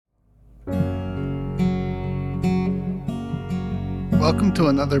Welcome to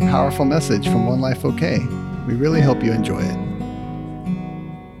another powerful message from OneLifeOK. We really hope you enjoy it.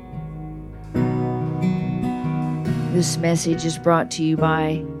 This message is brought to you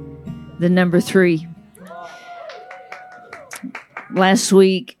by the number 3. Last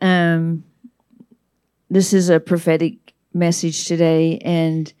week, this is a prophetic message today,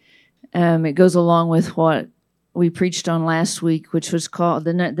 and it goes along with what we preached on last week, which was called,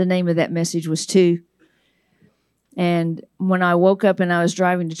 the name of that message was 2. And when I woke up and I was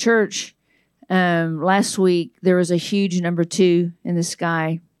driving to church last week, there was a huge number 2 in the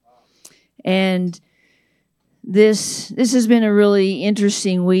sky. And this has been a really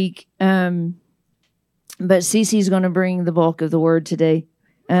interesting week. But Cece's going to bring the bulk of the word today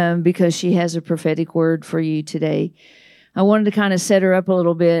because she has a prophetic word for you today. I wanted to kind of set her up a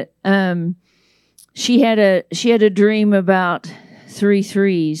little bit. She had a dream about 3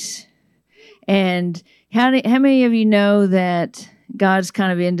 threes. And how many of you know that God's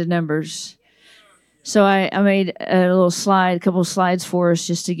kind of into numbers? So I made a couple of slides for us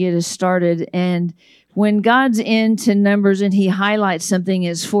just to get us started. And when God's into numbers and he highlights something,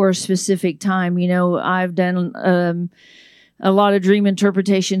 it's for a specific time. You know, I've done a lot of dream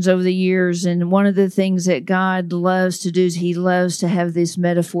interpretations over the years, and one of the things that God loves to do is he loves to have this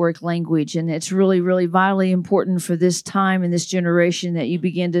metaphoric language, and it's really, really vitally important for this time and this generation that you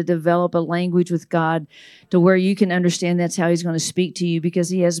begin to develop a language with God to where you can understand that's how he's going to speak to you, because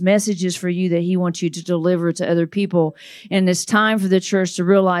he has messages for you that he wants you to deliver to other people. And it's time for the church to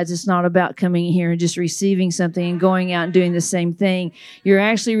realize it's not about coming here and just receiving something and going out and doing the same thing. You're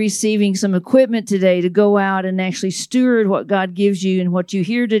actually receiving some equipment today to go out and actually steward what God gives you and what you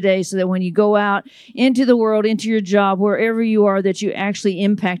hear today, so that when you go out into the world, into your job, wherever you are, that you actually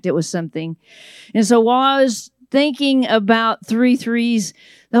impact it with something. And so while I was thinking about 3 threes,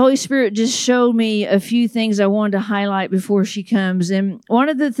 the Holy Spirit just showed me a few things I wanted to highlight before she comes. And one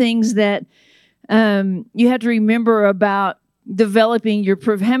of the things that you have to remember about developing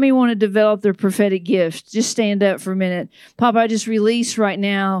how many want to develop their prophetic gift? Just stand up for a minute. Papa, I just release right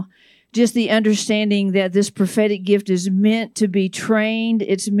now just the understanding that this prophetic gift is meant to be trained.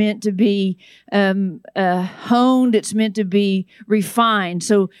 It's meant to be honed. It's meant to be refined.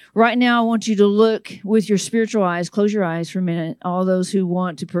 So right now I want you to look with your spiritual eyes. Close your eyes for a minute, all those who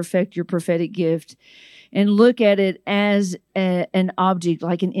want to perfect your prophetic gift, and look at it as an object,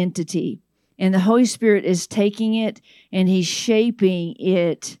 like an entity. And the Holy Spirit is taking it and he's shaping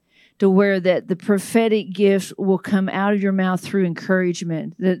it to where that the prophetic gift will come out of your mouth through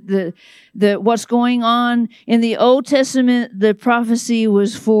encouragement. The what's going on in the Old Testament, the prophecy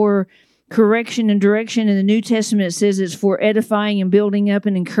was for correction and direction. In the New Testament, it says it's for edifying and building up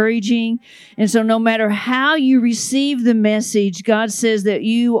and encouraging. And so no matter how you receive the message, God says that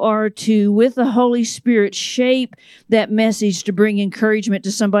you are to, with the Holy Spirit, shape that message to bring encouragement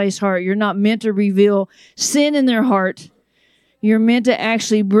to somebody's heart. You're not meant to reveal sin in their heart. You're meant to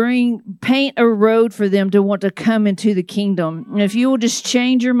actually paint a road for them to want to come into the kingdom. And if you will just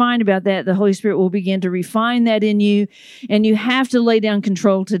change your mind about that, the Holy Spirit will begin to refine that in you, and you have to lay down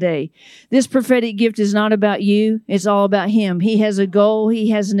control today. This prophetic gift is not about you. It's all about him. He has a goal.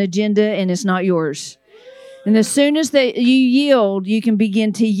 He has an agenda, and it's not yours. And as soon as you yield, you can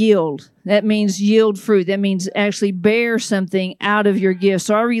begin to yield. That means yield fruit. That means actually bear something out of your gift.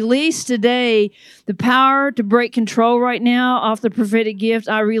 So I release today the power to break control right now off the prophetic gift.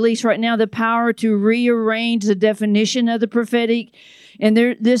 I release right now the power to rearrange the definition of the prophetic. And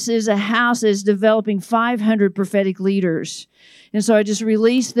this is a house that is developing 500 prophetic leaders. And so I just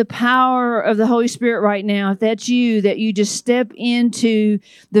release the power of the Holy Spirit right now. If that's you, that you just step into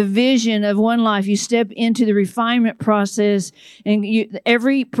the vision of One Life. You step into the refinement process. And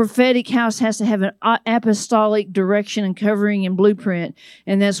every prophetic house has to have an apostolic direction and covering and blueprint.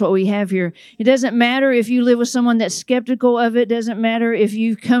 And that's what we have here. It doesn't matter if you live with someone that's skeptical of it. It doesn't matter if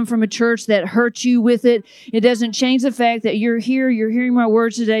you come from a church that hurts you with it. It doesn't change the fact that you're here, you're hearing my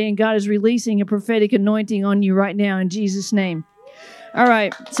words today, and God is releasing a prophetic anointing on you right now in Jesus' name. All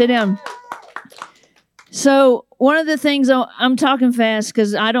right, sit down. So one of the things, I'm talking fast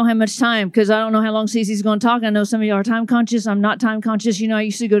because I don't have much time, because I don't know how long Cece's going to talk. I know some of you are time conscious. I'm not time conscious. You know, I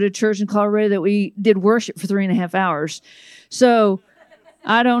used to go to church in Colorado that we did worship for 3.5 hours. So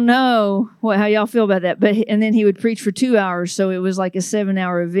I don't know how y'all feel about that. And then he would preach for 2 hours, so it was like a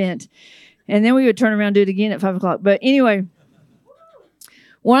 7-hour event. And then we would turn around and do it again at 5 o'clock. But anyway,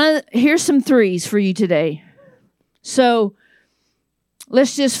 here's some 3s for you today. So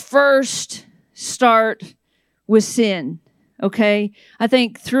let's just first start with sin, okay?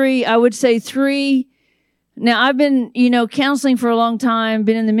 I would say 3 Now, I've been, counseling for a long time,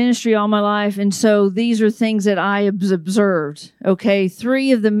 been in the ministry all my life, and so these are things that I have observed, okay?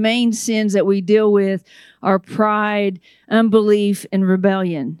 3 of the main sins that we deal with are pride, unbelief, and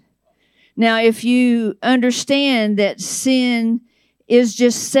rebellion. Now, if you understand that sin is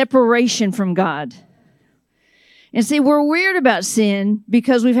just separation from God. And see, we're weird about sin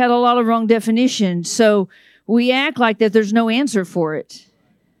because we've had a lot of wrong definitions, so we act like that there's no answer for it.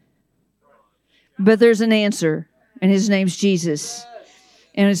 But there's an answer, and his name's Jesus.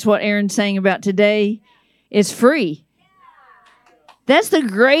 And it's what Aaron's saying about today. It's free. That's the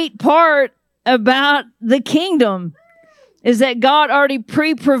great part about the kingdom, is that God already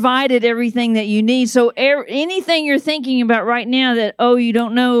pre-provided everything that you need. So anything you're thinking about right now that, you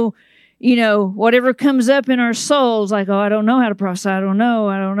don't know, whatever comes up in our souls, like, I don't know how to prophesy, I don't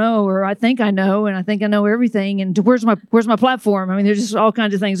know, or I think I know, and I think I know everything, and where's my platform? I mean, there's just all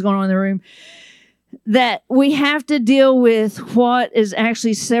kinds of things going on in the room. That we have to deal with what is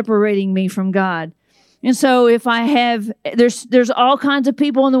actually separating me from God. And so if I have, there's all kinds of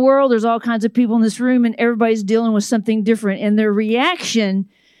people in the world, there's all kinds of people in this room, and everybody's dealing with something different. And their reaction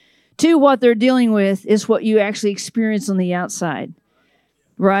to what they're dealing with is what you actually experience on the outside,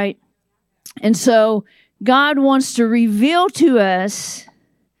 right? And so God wants to reveal to us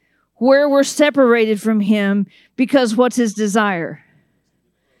where we're separated from him, because what's his desire?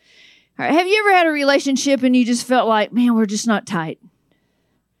 All right, have you ever had a relationship and you just felt like, man, we're just not tight?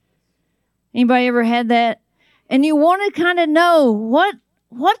 Anybody ever had that? And you want to kind of know,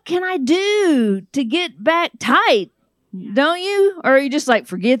 what can I do to get back tight? Don't you? Or are you just like,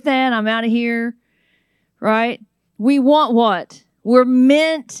 forget that, I'm out of here, right? We want what? We're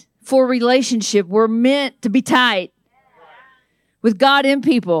meant for relationship. We're meant to be tight with God and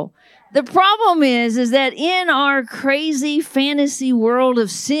people. The problem is that in our crazy fantasy world of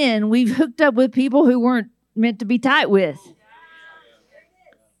sin, we've hooked up with people who weren't meant to be tight with.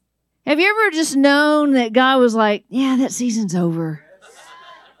 Have you ever just known that God was like, yeah, that season's over?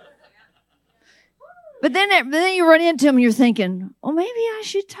 But then you run into him and you're thinking, well, maybe I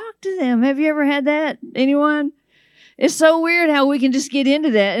should talk to them. Have you ever had that? Anyone? It's so weird how we can just get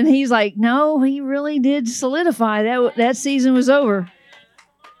into that. And he's like, no, he really did solidify that season was over.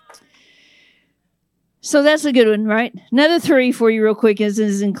 So that's a good one, right? Another 3 for you real quick is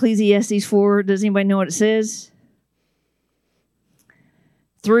in Ecclesiastes 4. Does anybody know what it says?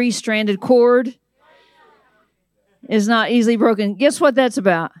 3-stranded cord is not easily broken. Guess what that's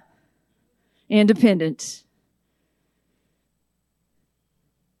about? Independence.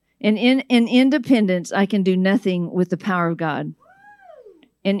 And in independence, I can do nothing with the power of God.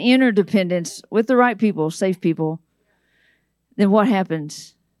 In interdependence, with the right people, safe people, then what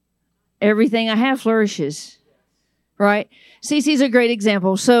happens? Everything I have flourishes, right? Cece's a great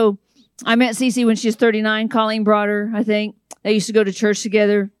example. So I met Cece when she was 39. Colleen brought her, I think. They used to go to church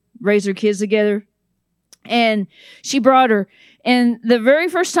together, raise their kids together. And she brought her. And the very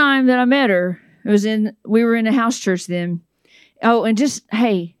first time that I met her, we were in a house church then. Oh, and just,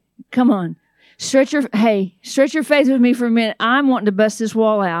 hey, come on. Stretch your faith with me for a minute. I'm wanting to bust this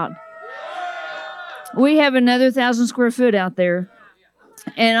wall out. We have another 1,000 square foot out there.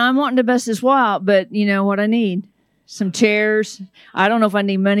 And I'm wanting to bust this wall out, but you know what I need? Some chairs. I don't know if I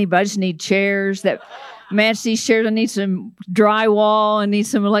need money, but I just need chairs that match these chairs. I need some drywall. I need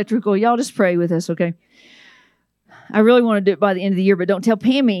some electrical. Y'all just pray with us, okay? I really want to do it by the end of the year, but don't tell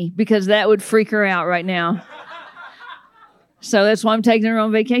Pammy, because that would freak her out right now. So that's why I'm taking her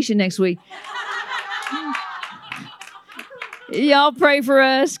on vacation next week. Y'all pray for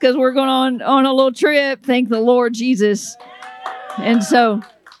us, because we're going on a little trip. Thank the Lord Jesus. And so,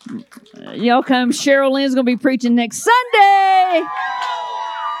 y'all come. Cheryl Lynn's going to be preaching next Sunday.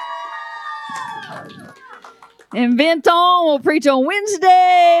 And Vinton will preach on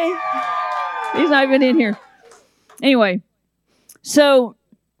Wednesday. He's not even in here. Anyway, so,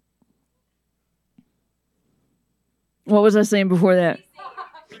 what was I saying before that?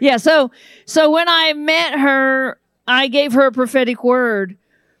 Yeah, so when I met her, I gave her a prophetic word.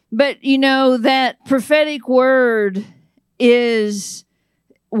 But, that prophetic word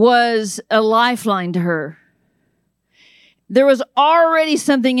was a lifeline to her. There was already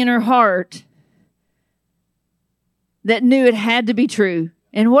something in her heart that knew it had to be true.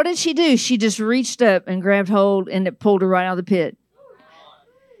 And what did she do? She just reached up and grabbed hold, and it pulled her right out of the pit.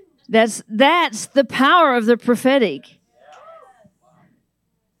 That's the power of the prophetic.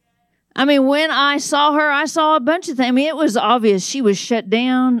 I mean, when I saw her, I saw a bunch of things. I mean, it was obvious. She was shut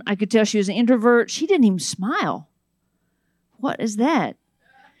down. I could tell she was an introvert. She didn't even smile. What is that?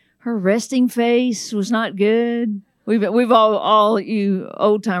 Her resting face was not good. We've all you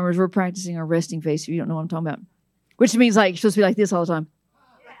old timers, we're practicing our resting face if you don't know what I'm talking about. Which means like you're supposed to be like this all the time.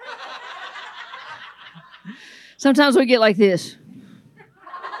 Sometimes we get like this.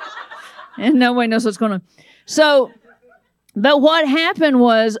 And nobody knows what's going on. So, but what happened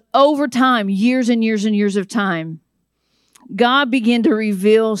was over time, years and years and years of time, God began to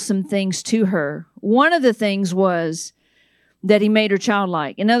reveal some things to her. One of the things was that he made her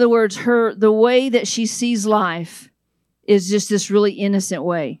childlike. In other words, the way that she sees life is just this really innocent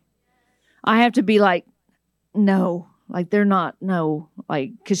way. I have to be like, no, like they're not, no,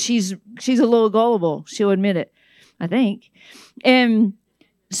 like, because she's a little gullible. She'll admit it, I think. And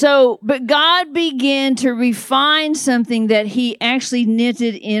so, but God began to refine something that he actually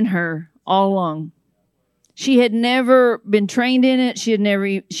knitted in her all along. She had never been trained in it. She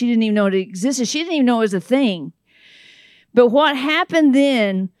didn't even know it existed. She didn't even know it was a thing. But what happened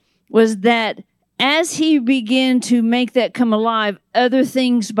then was that as he began to make that come alive, other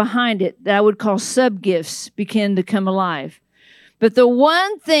things behind it that I would call sub-gifts began to come alive. But the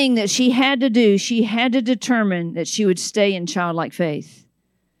one thing that she had to do, she had to determine that she would stay in childlike faith.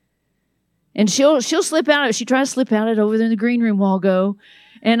 And she'll slip out of it. She tried to slip out of it over there in the green room a while ago.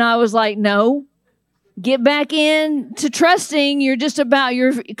 And I was like, no, get back in to trusting. You're just about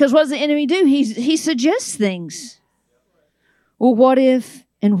because what does the enemy do? He suggests things. Well, what if,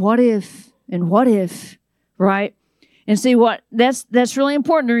 and what if, and what if, right? And see that's really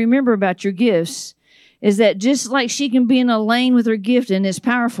important to remember about your gifts is that just like she can be in a lane with her gift and it's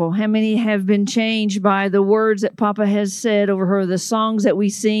powerful. How many have been changed by the words that Papa has said over her? The songs that we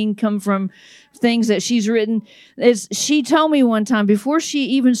sing come from things that she's written. She told me one time before she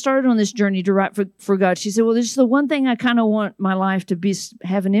even started on this journey to write for God, she said, well, this is the one thing I kind of want my life to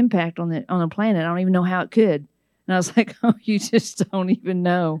have an impact on the planet. I don't even know how it could. And I was like, oh, you just don't even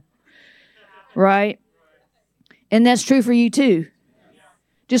know. Right? And that's true for you too.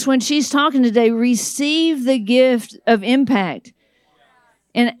 Just when she's talking today, receive the gift of impact.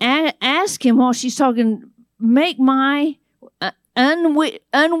 And ask him while she's talking, make my,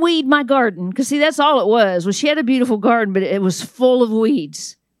 unweed my garden. Because see, that's all it was. Well, she had a beautiful garden, but it was full of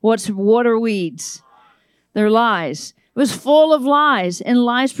weeds. What are weeds? They're lies. It was full of lies. And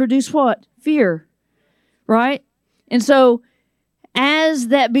lies produce what? Fear. Right? And so as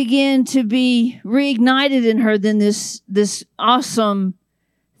that began to be reignited in her, then this awesome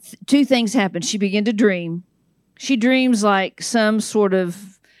two things happened. She began to dream. She dreams like some sort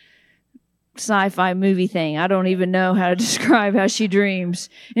of sci-fi movie thing. I don't even know how to describe how she dreams.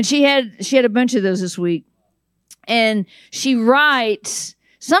 And she had a bunch of those this week. And she writes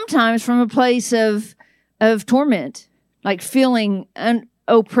sometimes from a place of torment, like feeling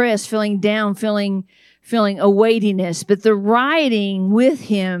oppressed, feeling down, feeling a weightiness. But the writing with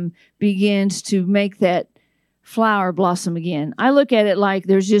him begins to make that flower blossom again. I look at it like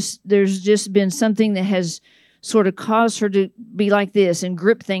there's just been something that has sort of caused her to be like this and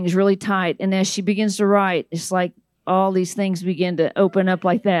grip things really tight. And as she begins to write, it's like all these things begin to open up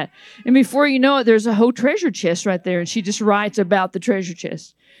like that. And before you know it, there's a whole treasure chest right there. And she just writes about the treasure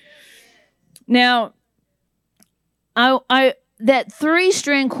chest. Now, that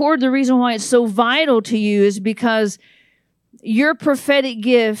 3-strand cord, the reason why it's so vital to you is because your prophetic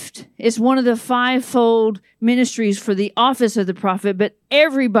gift is one of the 5-fold ministries for the office of the prophet, but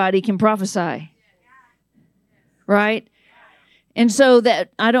everybody can prophesy. Right? And so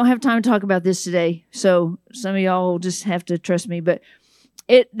that I don't have time to talk about this today, so some of y'all will just have to trust me, but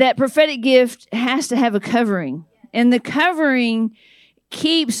that prophetic gift has to have a covering. And the covering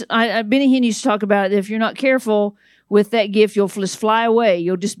keeps, Benny Hinn used to talk about it, if you're not careful with that gift, you'll just fly away.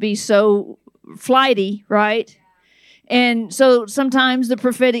 You'll just be so flighty, right? And so sometimes the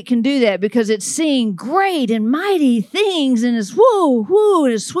prophetic can do that because it's seeing great and mighty things and it's whoo, whoo,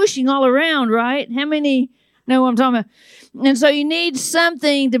 and it's swooshing all around, right? How many know what I'm talking about? And so you need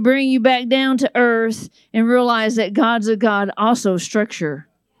something to bring you back down to earth and realize that God's a God also structure.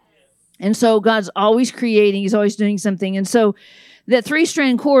 And so God's always creating. He's always doing something. And so that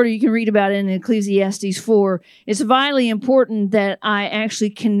 3-strand cord, you can read about it in Ecclesiastes 4. It's vitally important that I actually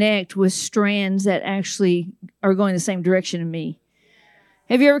connect with strands that actually are going the same direction as me.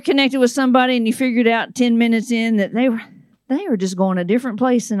 Have you ever connected with somebody and you figured out 10 minutes in that they were just going a different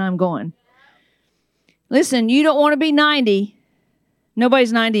place than I'm going? Listen, you don't want to be 90.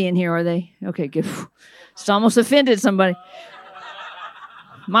 Nobody's 90 in here, are they? Okay, good. It's almost offended somebody.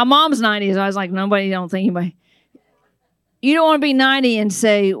 My mom's 90, so I was like, don't think anybody. You don't want to be 90 and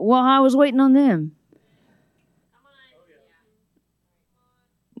say, well, I was waiting on them.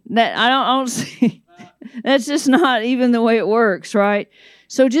 That I don't see. That's just not even the way it works, right?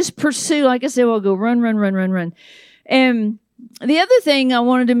 So just pursue, like I said, we'll go run. And the other thing I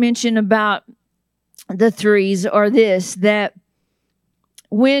wanted to mention about the threes are this, that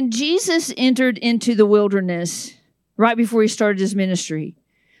when Jesus entered into the wilderness right before he started his ministry,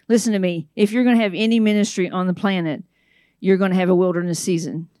 listen to me, if you're going to have any ministry on the planet, you're going to have a wilderness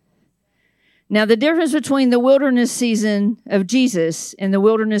season. Now, the difference between the wilderness season of Jesus and the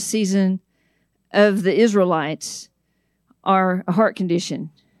wilderness season of the Israelites are a heart condition,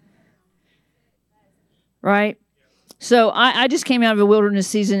 right? So I just came out of a wilderness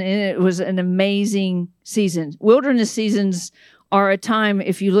season, and it was an amazing season. Wilderness seasons are a time,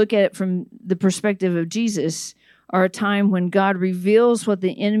 if you look at it from the perspective of Jesus, are a time when God reveals what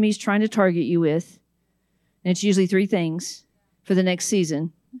the enemy's trying to target you with. And it's usually three things for the next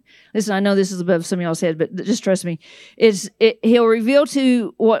season. Listen, I know this is above some of y'all's head, but just trust me. He'll reveal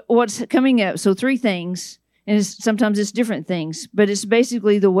to what's coming up. So three things, and sometimes it's different things, but it's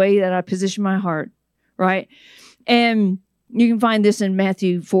basically the way that I position my heart, right? And you can find this in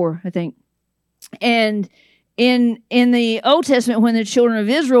Matthew 4, I think. And in the Old Testament, when the children of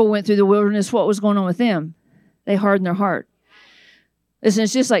Israel went through the wilderness, what was going on with them? They hardened their heart. Listen,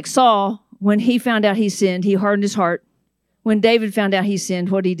 it's just like Saul, when he found out he sinned, he hardened his heart. When David found out he sinned,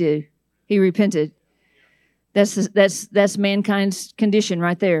 what did he do? He repented. That's mankind's condition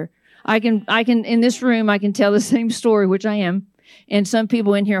right there. I can in this room, I can tell the same story, which I am. And some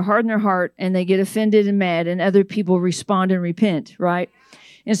people in here harden their heart and they get offended and mad, and other people respond and repent, right?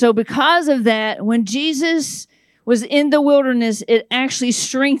 And so because of that, when Jesus was in the wilderness, it actually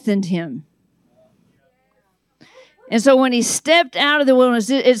strengthened him. And so when he stepped out of the wilderness,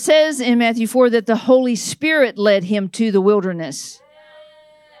 it says in Matthew 4 that the Holy Spirit led him to the wilderness.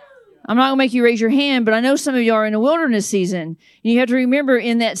 I'm not going to make you raise your hand, but I know some of you are in a wilderness season. You have to remember,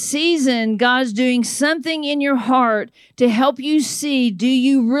 in that season, God's doing something in your heart to help you see, do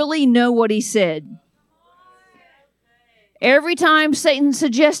you really know what he said? Every time Satan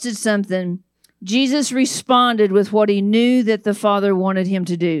suggested something, Jesus responded with what he knew that the Father wanted him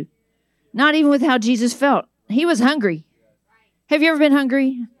to do. Not even with how Jesus felt. He was hungry. Have you ever been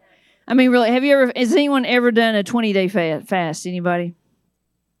hungry? I mean, really, has anyone ever done a 20-day fast? Anybody?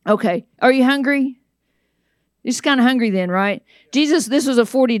 Okay. Are you hungry? You're just kind of hungry then, right? Jesus, this was a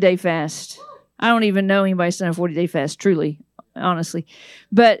 40-day fast. I don't even know anybody's done a 40-day fast, truly, honestly.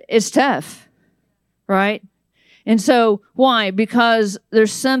 But it's tough, right? And so, why? Because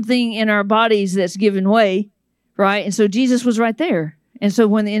there's something in our bodies that's given way, right? And so Jesus was right there. And so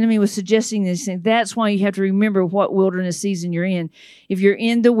when the enemy was suggesting this thing, that's why you have to remember what wilderness season you're in. If you're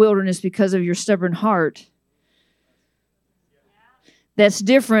in the wilderness because of your stubborn heart, that's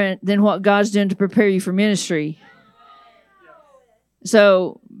different than what God's doing to prepare you for ministry.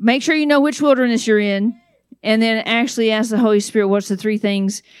 So make sure you know which wilderness you're in, and then actually ask the Holy Spirit, what's the three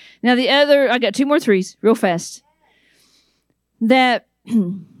things? Now I got two more threes real fast. That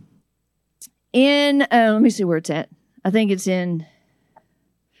in, let me see where it's at. I think it's in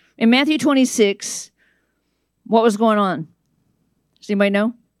Matthew 26, what was going on? Does anybody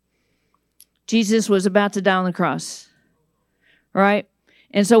know? Jesus was about to die on the cross, right?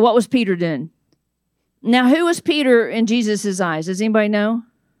 And so what was Peter doing? Now, who was Peter in Jesus' eyes? Does anybody know?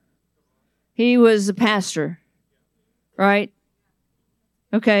 He was a pastor, right?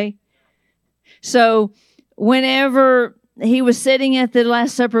 Okay. So whenever he was sitting at the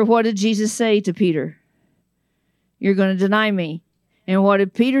Last Supper, what did Jesus say to Peter? You're going to deny me. And what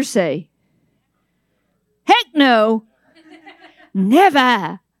did Peter say? Heck no.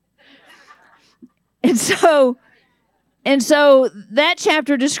 Never. And so that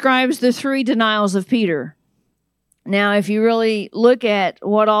chapter describes the three denials of Peter. Now, if you really look at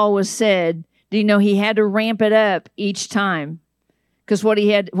what all was said, do you know he had to ramp it up each time? Because what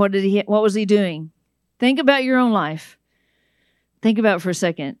was he doing? Think about your own life. Think about it for a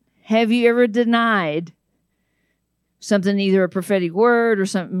second. Have you ever denied something, either a prophetic word or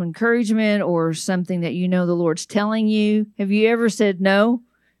something encouragement or something that you know the Lord's telling you? Have you ever said no?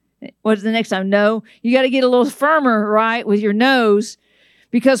 What's the next time? No. You got to get a little firmer, right, with your nose,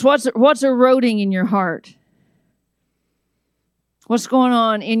 because what's eroding in your heart? What's going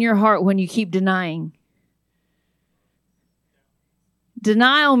on in your heart when you keep denying?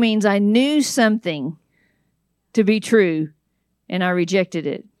 Denial means I knew something to be true and I rejected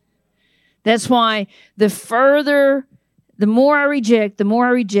it. That's why the more I reject, the more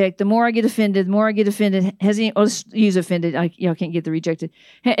I get offended, the more I get offended. Let's use offended. Y'all can't get the rejected.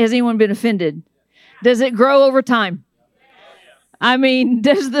 Has anyone been offended? Does it grow over time? I mean,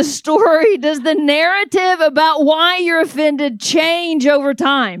 does the narrative about why you're offended change over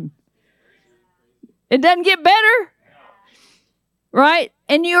time? It doesn't get better, right?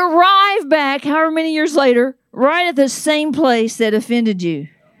 And you arrive back however many years later, right at the same place that offended you.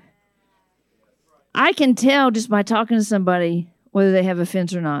 I can tell just by talking to somebody whether they have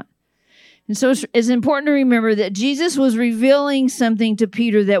offense or not. And so it's important to remember that Jesus was revealing something to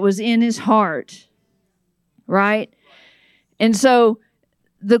Peter that was in his heart, right? And so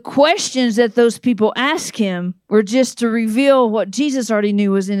the questions that those people asked him were just to reveal what Jesus already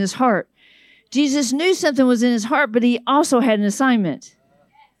knew was in his heart. Jesus knew something was in his heart, but he also had an assignment.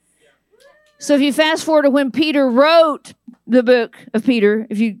 So if you fast forward to when Peter wrote the book of Peter,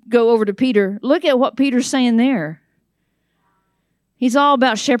 if you go over to Peter, look at what Peter's saying there. He's all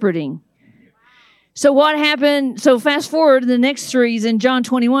about shepherding. So what happened? So fast forward, the next three is in John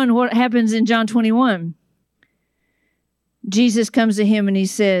 21. What happens in John 21? Jesus comes to him and he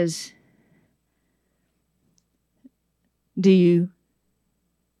says, Do you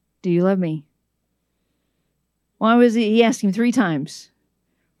love me? Why was he asked him 3 times.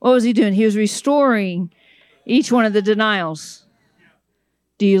 What was he doing? He was restoring each one of the denials.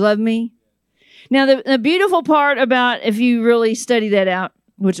 Do you love me? Now, the beautiful part about, if you really study that out,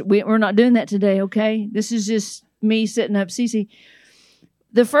 which we're not doing that today, okay? This is just me setting up Cece.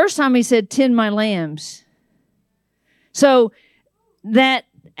 The first time he said, tend my lambs. So that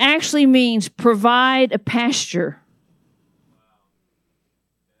actually means provide a pasture.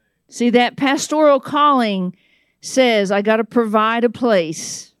 See, that pastoral calling says, I got to provide a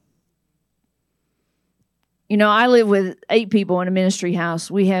place. You know, I live with 8 people in a ministry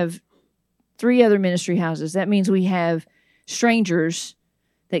house. We have 3 other ministry houses. That means we have strangers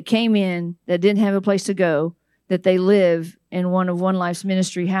that came in that didn't have a place to go, that they live in one of One Life's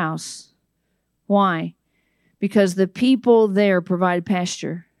ministry house. Why? Because the people there provide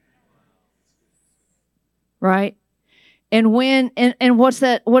pasture. Right? And when and what's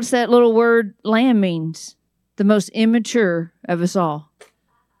that little word lamb means? The most immature of us all.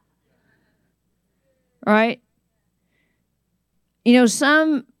 Right? You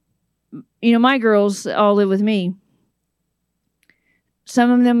know, my girls all live with me.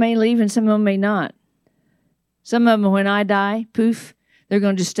 Some of them may leave and some of them may not. Some of them, when I die, poof, they're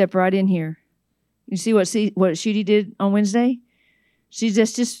going to just step right in here. You see what Shooty did on Wednesday? She's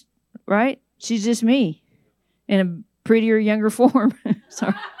just right? She's just me in a prettier, younger form.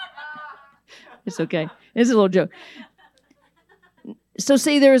 Sorry. It's okay. It's a little joke. So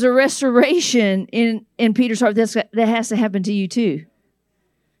see, there's a restoration in Peter's heart that has to happen to you too.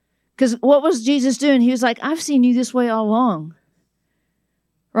 Because what was Jesus doing? He was like, I've seen you this way all along.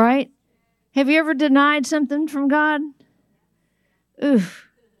 Right? Have you ever denied something from God? Oof.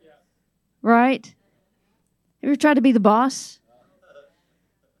 Right? Have you ever tried to be the boss?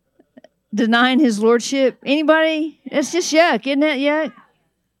 Denying his lordship? Anybody? It's just yuck. Isn't that yuck?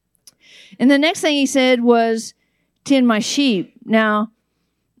 And the next thing he said was, tend my sheep. Now,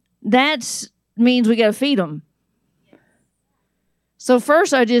 that means we got to feed them. So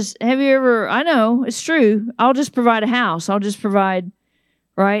first I know, it's true. I'll just provide a house. I'll just provide,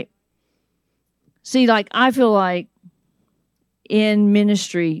 right? See, like, I feel like in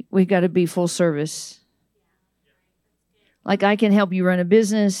ministry, we've got to be full service. Like, I can help you run a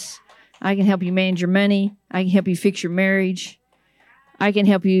business. I can help you manage your money. I can help you fix your marriage. I can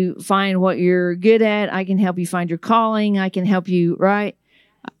help you find what you're good at. I can help you find your calling. I can help you, right?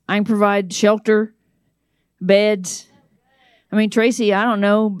 I can provide shelter, beds. I mean, Tracy, I don't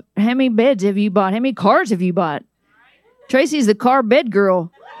know, how many beds have you bought? How many cars have you bought? Tracy's the car bed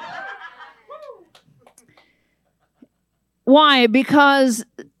girl. Why? Because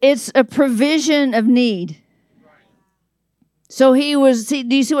it's a provision of need. So do you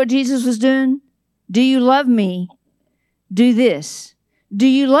see what Jesus was doing? Do you love me? Do this. Do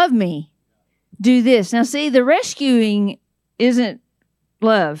you love me? Do this. Now see, the rescuing isn't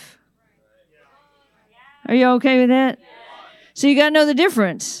love. Are you okay with that? So you got to know the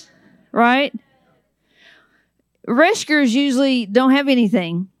difference, right? Rescuers usually don't have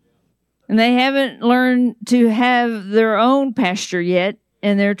anything, and they haven't learned to have their own pasture yet,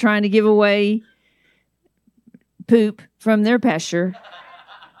 and they're trying to give away poop from their pasture.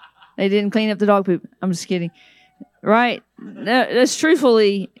 They didn't clean up the dog poop. I'm just kidding. Right? That's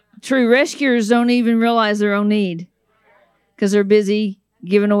truthfully true. Rescuers don't even realize their own need because they're busy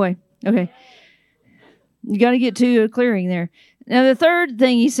giving away. Okay. You got to get to a clearing there. Now, the third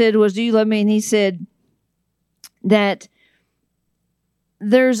thing he said was, do you love me? And he said that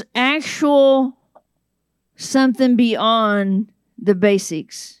there's actual something beyond the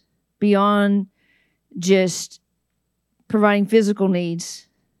basics, beyond just providing physical needs.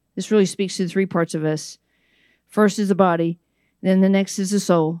 This really speaks to the 3 parts of us. First is the body, then the next is the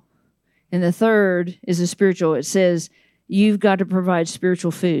soul, and the third is the spiritual. It says you've got to provide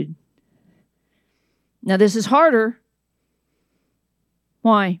spiritual food. Now, this is harder.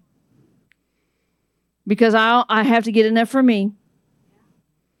 Why? Because I have to get enough for me.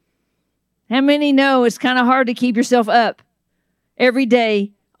 How many know it's kind of hard to keep yourself up every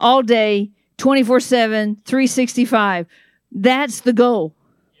day, all day, 24/7, 365? That's the goal.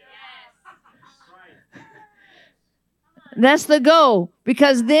 That's the goal,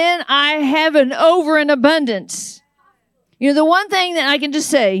 because then I have an over and abundance. You know, the one thing that I can just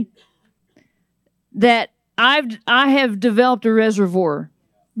say that I have developed a reservoir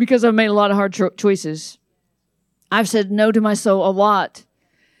because I've made a lot of hard choices. I've said no to my soul a lot.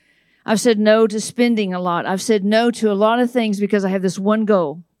 I've said no to spending a lot. I've said no to a lot of things because I have this one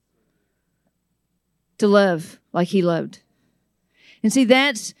goal: to love like He loved. And see,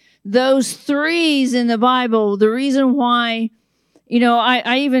 that's those threes in the Bible. The reason why, you know,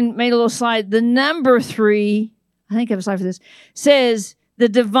 I even made a little slide. The number 3, I think I have a slide for this, says the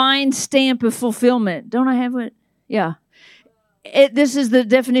divine stamp of fulfillment. Don't I have it? Yeah. This is the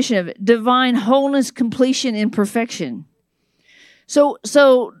definition of it: divine wholeness, completion, and perfection. So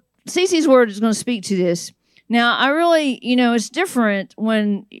Cece's word is going to speak to this. Now, I really, you know, it's different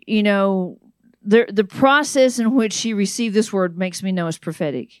when, you know, the process in which she received this word makes me know it's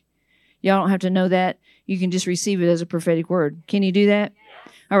prophetic. Y'all don't have to know that. You can just receive it as a prophetic word. Can you do that?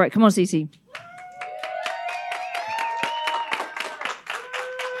 Yes. All right, come on, Cece.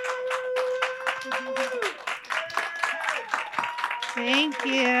 Thank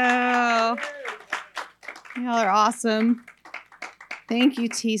you. Y'all are awesome. Thank you,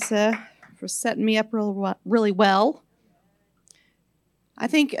 Tisa, for setting me up really well. I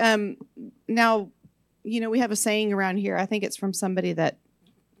think now, you know, we have a saying around here. I think it's from somebody that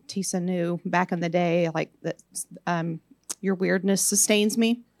Tisa knew back in the day, like that. Your weirdness sustains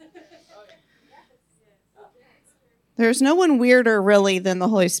me. There's no one weirder, really, than the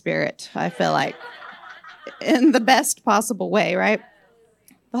Holy Spirit, I feel like, in the best possible way, right?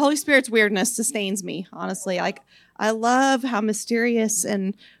 The Holy Spirit's weirdness sustains me, honestly. Like, I love how mysterious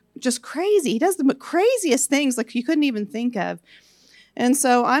and just crazy. He does the craziest things like you couldn't even think of. And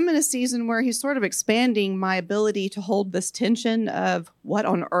so I'm in a season where He's sort of expanding my ability to hold this tension of what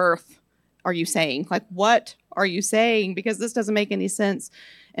on earth are you saying? Like, what are you saying? Because this doesn't make any sense.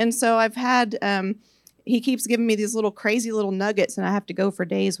 And so I've had, He keeps giving me these little crazy little nuggets, and I have to go for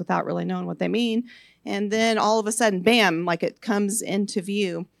days without really knowing what they mean. And then all of a sudden, bam, like it comes into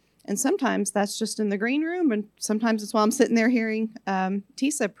view. And sometimes that's just in the green room, and sometimes it's while I'm sitting there hearing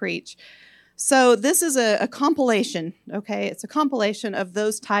Tisa preach. So this is a compilation, okay? It's a compilation of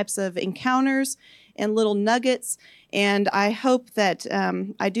those types of encounters and little nuggets. And I hope that,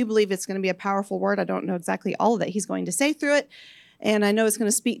 I do believe it's going to be a powerful word. I don't know exactly all that He's going to say through it. And I know it's going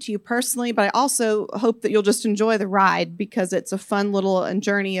to speak to you personally, but I also hope that you'll just enjoy the ride, because it's a fun little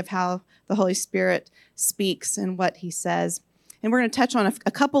journey of how the Holy Spirit speaks and what He says. And we're going to touch on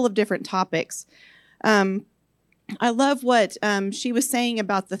a couple of different topics. I love what she was saying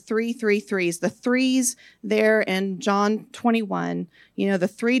about the 3 the threes there in John 21. You know, the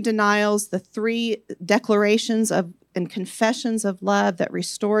 3 denials, the 3 declarations of and confessions of love that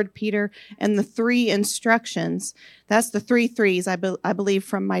restored Peter, and the 3 instructions. That's the 3 threes, I believe,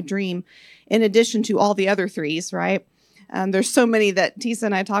 from my dream, in addition to all the other 3s, right? There's so many that Tisa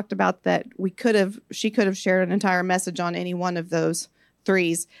and I talked about that she could have shared an entire message on any one of those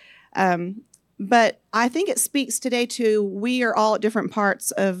 3s. But I think it speaks today to, we are all at different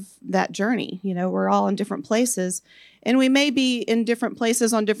parts of that journey. You know, we're all in different places, and we may be in different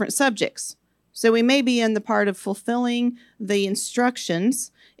places on different subjects. So we may be in the part of fulfilling the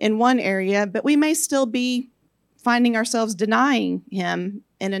instructions in one area, but we may still be finding ourselves denying Him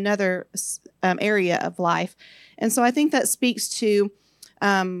in another area of life. And so I think that speaks to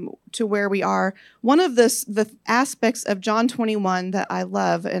where we are. One of the aspects of John 21 that I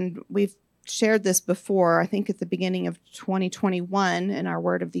love, and we've shared this before, I think at the beginning of 2021 in our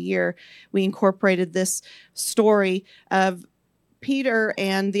Word of the Year, we incorporated this story of Peter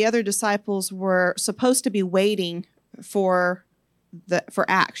and the other disciples were supposed to be waiting for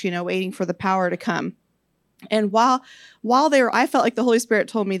Acts, waiting for the power to come. And while they were, I felt like the Holy Spirit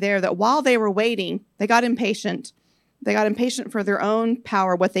told me there that while they were waiting, they got impatient. They got impatient for their own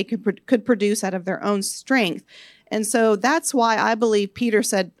power, what they could produce out of their own strength. And so that's why I believe Peter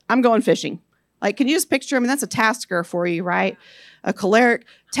said, I'm going fishing. Like, can you just picture him? That's a tasker for you, right? A choleric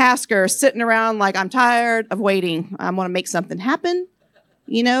tasker sitting around like, I'm tired of waiting. I want to make something happen.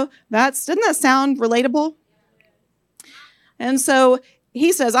 Doesn't that sound relatable? And so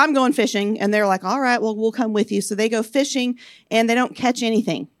he says, I'm going fishing. And they're like, all right, well, we'll come with you. So they go fishing and they don't catch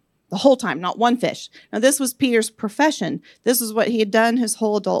anything. the whole time, not one fish. Now, this was Peter's profession. This is what he had done his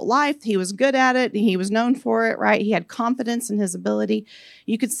whole adult life. He was good at it. He was known for it, right? He had confidence in his ability.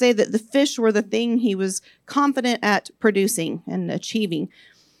 You could say that the fish were the thing he was confident at producing and achieving.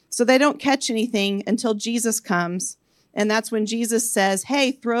 So they don't catch anything until Jesus comes. And that's when Jesus says,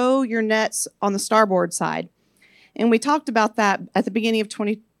 hey, throw your nets on the starboard side. And we talked about that at the beginning of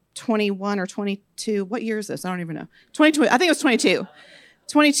 2021 or 22. What year is this? I don't even know. 2020. I think it was 22.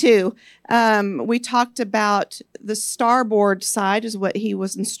 22, we talked about the starboard side is what he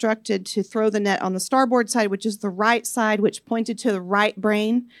was instructed to throw the net on the starboard side, which is the right side, which pointed to the right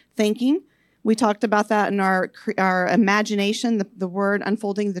brain thinking. We talked about that in our imagination, the word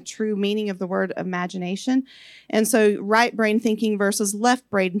unfolding the true meaning of the word imagination. And so right brain thinking versus left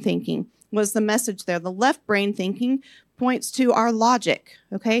brain thinking was the message there. The left brain thinking points to our logic,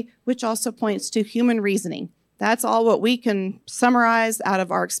 okay, which also points to human reasoning. That's all what we can summarize out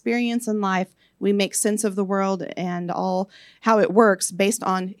of our experience in life. We make sense of the world and all how it works based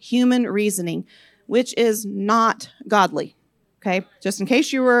on human reasoning, which is not godly. Okay, just in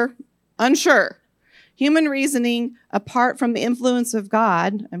case you were unsure. Human reasoning, apart from the influence of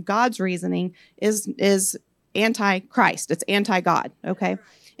God, of God's reasoning, is anti-Christ. It's anti-God, okay?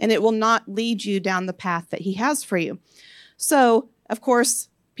 And it will not lead you down the path that he has for you. So, of course,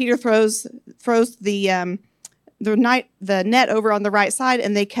 Peter throws the net over on the right side,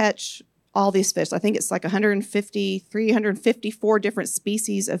 and they catch all these fish. I think it's like 354 different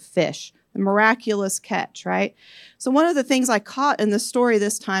species of fish. A miraculous catch, right? So one of the things I caught in the story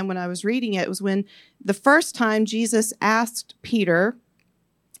this time when I was reading it was when the first time Jesus asked Peter,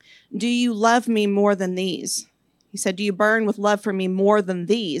 do you love me more than these? He said, do you burn with love for me more than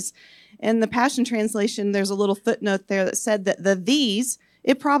these? In the Passion Translation, there's a little footnote there that said that the these,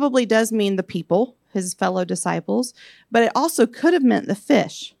 it probably does mean the people, his fellow disciples, but it also could have meant the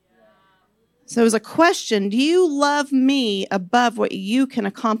fish. So it was a question, do you love me above what you can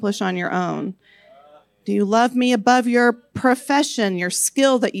accomplish on your own? Do you love me above your profession, your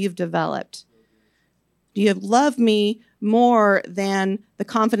skill that you've developed? Do you love me more than the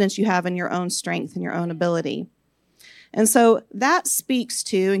confidence you have in your own strength and your own ability? And so that speaks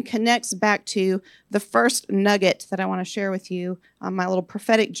to and connects back to the first nugget that I want to share with you on my little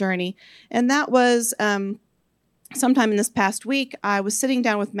prophetic journey. And that was sometime in this past week, I was sitting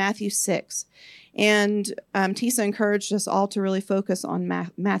down with Matthew 6. And Tisa encouraged us all to really focus on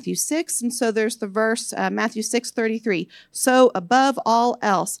Matthew 6. And so there's the verse, Matthew 6:33. So above all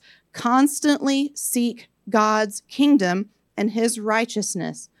else, constantly seek God's kingdom and his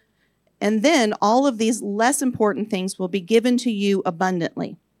righteousness. And then all of these less important things will be given to you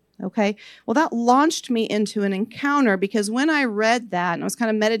abundantly. Okay? Well, that launched me into an encounter because when I read that and I was kind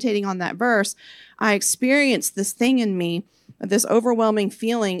of meditating on that verse, I experienced this thing in me, this overwhelming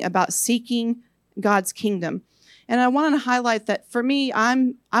feeling about seeking God's kingdom. And I wanted to highlight that for me,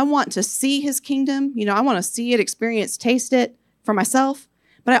 I want to see his kingdom. You know, I want to see it, experience, taste it for myself.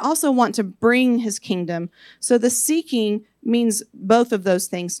 But I also want to bring his kingdom. So the seeking means both of those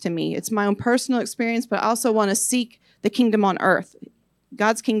things to me. It's my own personal experience, but I also want to seek the kingdom on earth,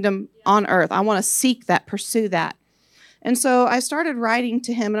 God's kingdom on earth. I want to seek that, pursue that. And so I started writing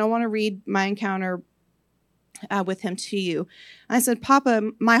to him, and I want to read my encounter with him to you. I said,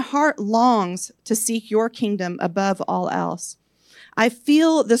 Papa, my heart longs to seek your kingdom above all else. I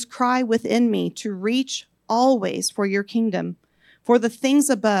feel this cry within me to reach always for your kingdom, for the things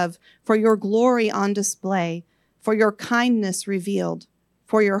above, for your glory on display, for your kindness revealed,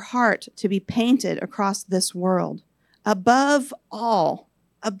 for your heart to be painted across this world. Above all,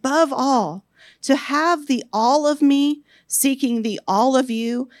 to have the all of me seeking the all of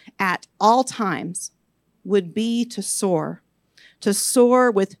you at all times would be to soar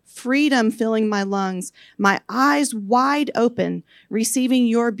with freedom filling my lungs, my eyes wide open, receiving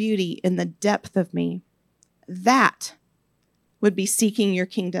your beauty in the depth of me. That would be seeking your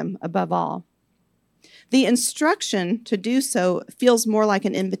kingdom above all. The instruction to do so feels more like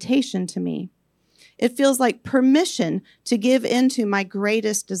an invitation to me. It feels like permission to give into my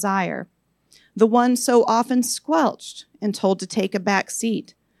greatest desire, the one so often squelched and told to take a back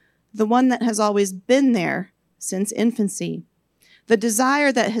seat, the one that has always been there since infancy, the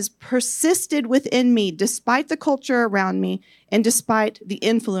desire that has persisted within me despite the culture around me and despite the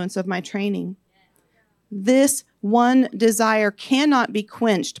influence of my training. This one desire cannot be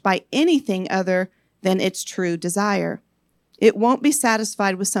quenched by anything other than its true desire. It won't be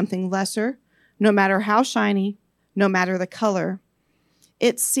satisfied with something lesser, no matter how shiny, no matter the color.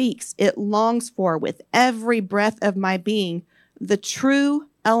 It seeks, it longs for, with every breath of my being, the true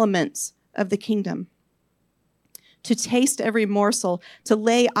elements of the kingdom. to taste every morsel, to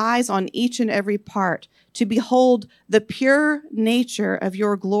lay eyes on each and every part, to behold the pure nature of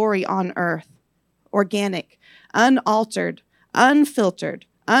your glory on earth, organic, unaltered, unfiltered,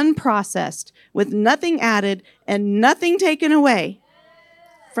 unprocessed, with nothing added and nothing taken away,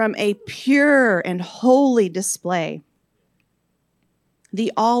 from a pure and holy display.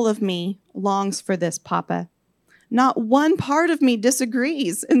 The all of me longs for this, Papa. Not one part of me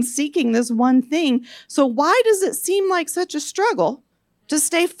disagrees in seeking this one thing. So why does it seem like such a struggle to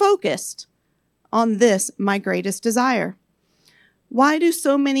stay focused on this, my greatest desire? Why do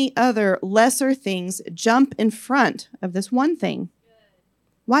so many other lesser things jump in front of this one thing?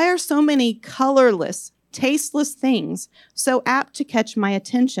 Why are so many colorless, tasteless things so apt to catch my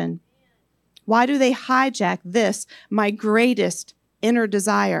attention? Why do they hijack this, my greatest inner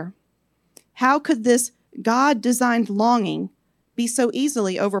desire? How could this God-designed longing be so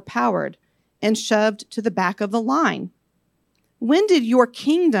easily overpowered and shoved to the back of the line? When did your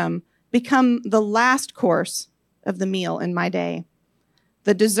kingdom become the last course of the meal in my day?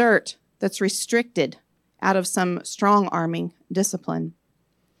 The dessert that's restricted out of some strong-arming discipline.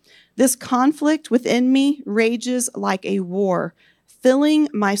 This conflict within me rages like a war, filling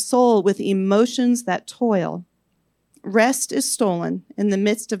my soul with emotions that toil. Rest is stolen in the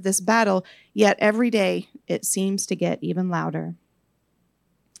midst of this battle, yet every day it seems to get even louder.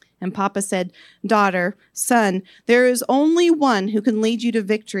 And Papa said, daughter, son, there is only one who can lead you to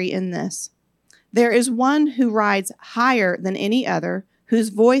victory in this. There is one who rides higher than any other, whose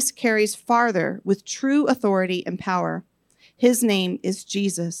voice carries farther with true authority and power. His name is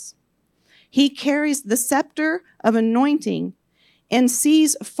Jesus. He carries the scepter of anointing and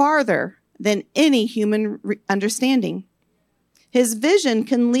sees farther than any human understanding. His vision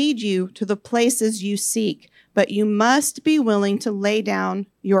can lead you to the places you seek, but you must be willing to lay down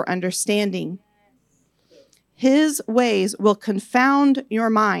your understanding. His ways will confound your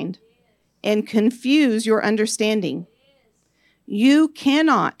mind and confuse your understanding. You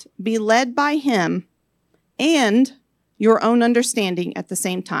cannot be led by him and your own understanding at the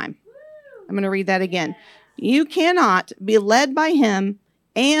same time. I'm going to read that again. You cannot be led by him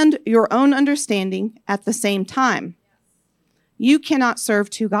and your own understanding at the same time. You cannot serve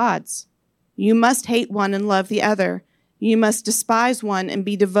two gods. You must hate one and love the other. You must despise one and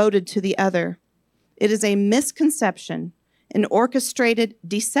be devoted to the other. It is a misconception, an orchestrated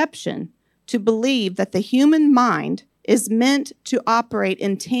deception, to believe that the human mind is meant to operate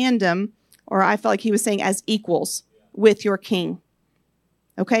in tandem, or I felt like he was saying as equals, with your king.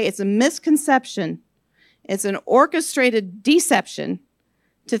 Okay, it's a misconception. It's an orchestrated deception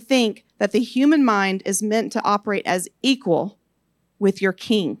to think that the human mind is meant to operate as equal with your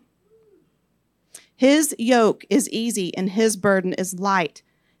king. His yoke is easy and his burden is light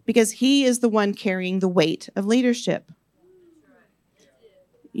because he is the one carrying the weight of leadership.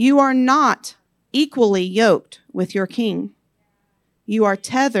 You are not equally yoked with your king. You are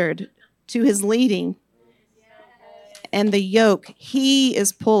tethered to his leading and the yoke he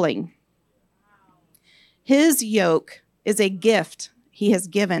is pulling. His yoke is a gift he has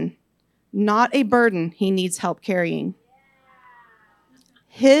given, not a burden he needs help carrying.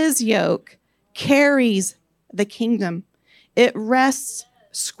 His yoke carries the kingdom. It rests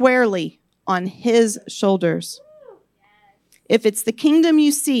squarely on his shoulders. If it's the kingdom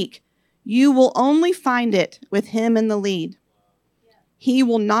you seek, you will only find it with him in the lead. He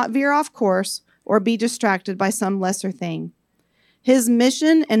will not veer off course or be distracted by some lesser thing. His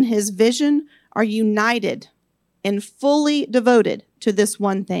mission and his vision are united and fully devoted to this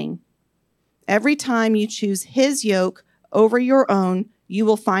one thing. Every time you choose his yoke over your own, you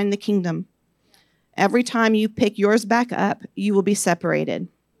will find the kingdom. Every time you pick yours back up, you will be separated.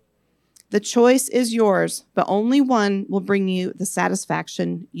 The choice is yours, but only one will bring you the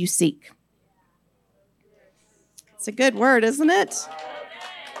satisfaction you seek. It's a good word, isn't it?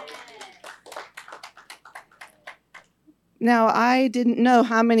 Now, I didn't know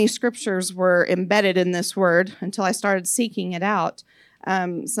how many scriptures were embedded in this word until I started seeking it out.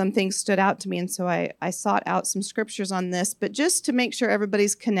 Some things stood out to me, and so I sought out some scriptures on this. But just to make sure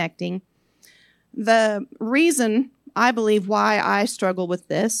everybody's connecting, the reason I believe why I struggle with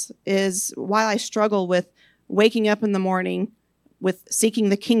this is why I struggle with waking up in the morning with seeking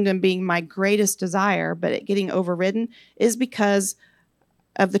the kingdom being my greatest desire, but it getting overridden, is because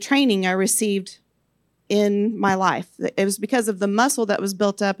of the training I received in my life. It was because of the muscle that was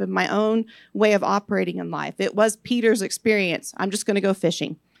built up in my own way of operating in life. It was Peter's experience. I'm just going to go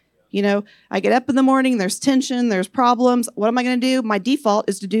fishing. You know, I get up in the morning, there's tension, there's problems. What am I going to do? My default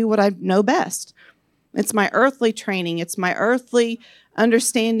is to do what I know best. It's my earthly training. It's my earthly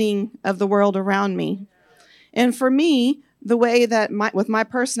understanding of the world around me. And for me, the way that with my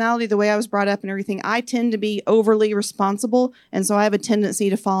personality, the way I was brought up and everything, I tend to be overly responsible. And so I have a tendency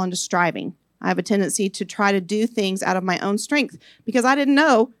to fall into striving. I have a tendency to try to do things out of my own strength because I didn't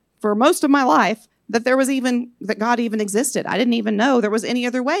know for most of my life that that God even existed. I didn't even know there was any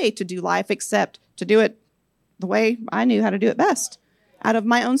other way to do life except to do it the way I knew how to do it best, out of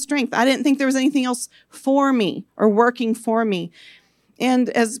my own strength. I didn't think there was anything else for me or working for me. And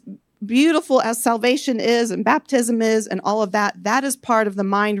as beautiful as salvation is and baptism is and all of that, that is part of the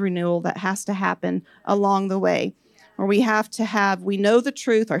mind renewal that has to happen along the way. Or we know the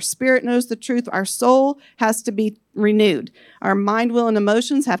truth, our spirit knows the truth, our soul has to be renewed. Our mind, will, and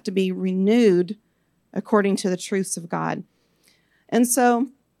emotions have to be renewed according to the truths of God. And so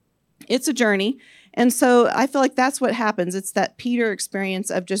it's a journey. And so I feel like that's what happens. It's that Peter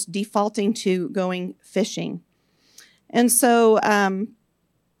experience of just defaulting to going fishing. And so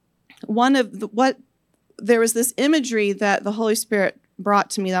there was this imagery that the Holy Spirit brought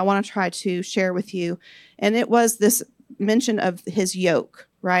to me that I want to try to share with you. And it was this mention of his yoke,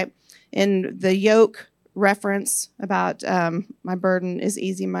 right? And the yoke reference about my burden is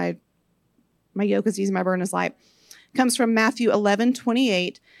easy, my yoke is easy, my burden is light, comes from Matthew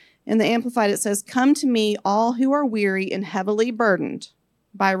 11:28. In the Amplified, it says, "Come to me, all who are weary and heavily burdened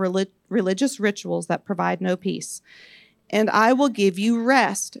by religious rituals that provide no peace, and I will give you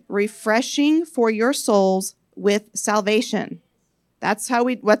rest, refreshing for your souls with salvation." That's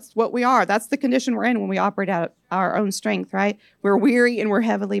what we are. That's the condition we're in when we operate out our own strength, right? We're weary and we're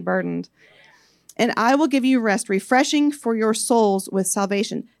heavily burdened. "And I will give you rest, refreshing for your souls with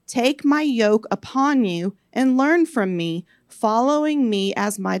salvation. Take my yoke upon you and learn from me, following me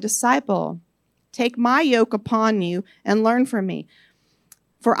as my disciple." Take my yoke upon you and learn from me.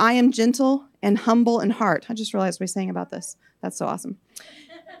 "For I am gentle and humble in heart." I just realized we sang about this. That's so awesome.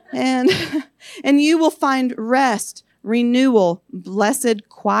 And you will find rest, renewal, blessed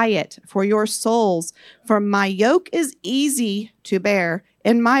quiet for your souls. For my yoke is easy to bear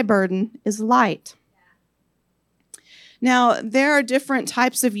and my burden is light. Now, there are different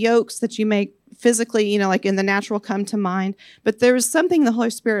types of yokes that you may physically, like in the natural come to mind, but there was something the Holy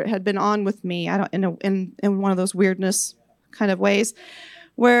Spirit had been on with me, in one of those weirdness kind of ways,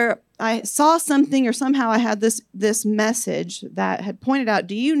 where I saw something or somehow I had this message that had pointed out,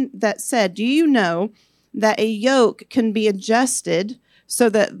 do you know that a yoke can be adjusted so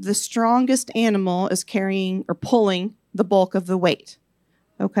that the strongest animal is carrying or pulling the bulk of the weight?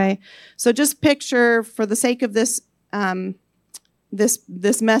 Okay, so just picture, for the sake of this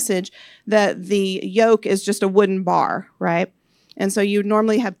this message, that the yoke is just a wooden bar, right? And so you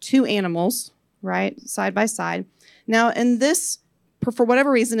normally have two animals, right, side by side. Now, for whatever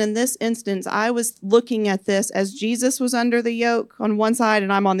reason, in this instance, I was looking at this as Jesus was under the yoke on one side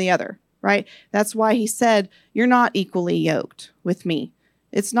and I'm on the other, right? That's why he said, "You're not equally yoked with me."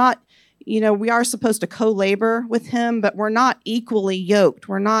 It's not, we are supposed to co-labor with him, but we're not equally yoked.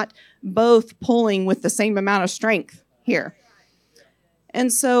 We're not both pulling with the same amount of strength here.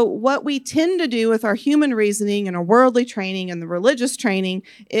 And so what we tend to do with our human reasoning and our worldly training and the religious training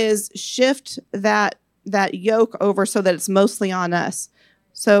is shift that yoke over so that it's mostly on us.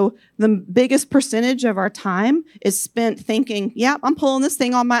 So the biggest percentage of our time is spent thinking, yeah, I'm pulling this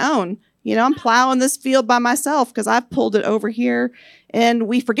thing on my own. I'm plowing this field by myself because I've pulled it over here. And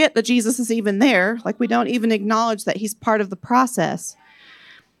we forget that Jesus is even there. Like, we don't even acknowledge that he's part of the process.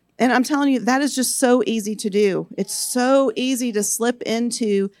 And I'm telling you, that is just so easy to do. It's so easy to slip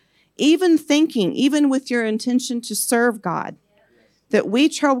into even thinking, even with your intention to serve God, that we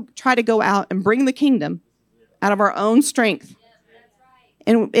try to go out and bring the kingdom out of our own strength.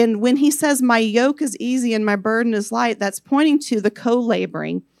 And when he says, "My yoke is easy and my burden is light," that's pointing to the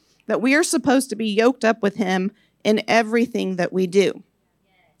co-laboring, that we are supposed to be yoked up with him in everything that we do.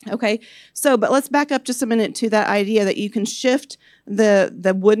 Okay, but let's back up just a minute to that idea that you can shift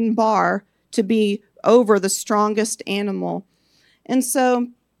the wooden bar to be over the strongest animal. And so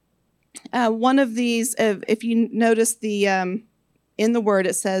one of these, if you notice in the word,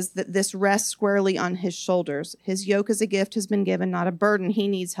 it says that this rests squarely on his shoulders. His yoke as a gift has been given, not a burden he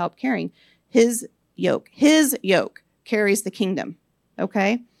needs help carrying. His yoke carries the kingdom,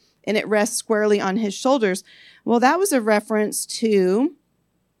 okay? And it rests squarely on his shoulders. Well, that was a reference to,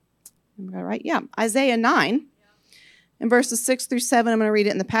 Isaiah 9. In verses 6-7, I'm going to read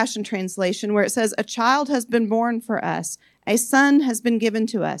it in the Passion Translation, where it says, "A child has been born for us. A son has been given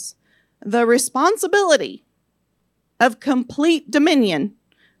to us. The responsibility of complete dominion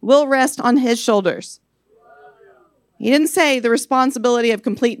will rest on his shoulders." He didn't say the responsibility of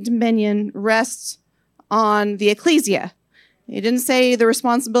complete dominion rests on the ecclesia. He didn't say the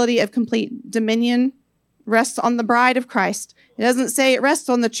responsibility of complete dominion rests on the bride of Christ. It doesn't say it rests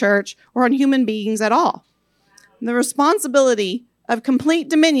on the church or on human beings at all. The responsibility of complete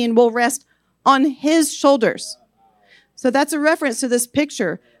dominion will rest on his shoulders. So that's a reference to this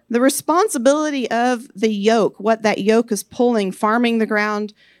picture. The responsibility of the yoke, what that yoke is pulling, farming the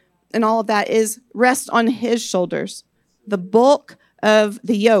ground, and all of that rests on his shoulders. The bulk of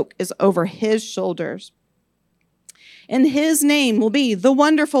the yoke is over his shoulders. And his name will be the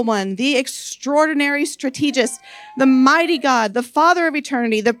Wonderful One, the Extraordinary Strategist, the Mighty God, the Father of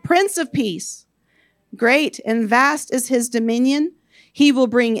Eternity, the Prince of Peace. Great and vast is his dominion. He will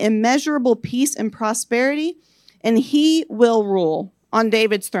bring immeasurable peace and prosperity, and he will rule on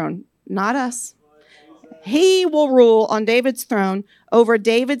David's throne, not us. He will rule on David's throne over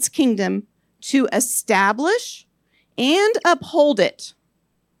David's kingdom to establish and uphold it.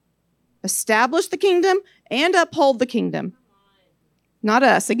 Establish the kingdom and uphold the kingdom. Not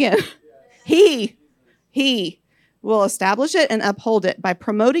us, again. He will establish it and uphold it by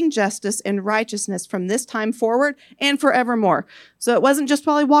promoting justice and righteousness from this time forward and forevermore. So it wasn't just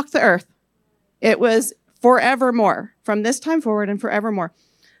while he walked the earth. It was forevermore, from this time forward and forevermore.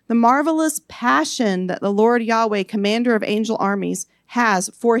 The marvelous passion that the Lord Yahweh, commander of angel armies, has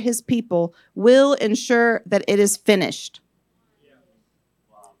for his people will ensure that it is finished.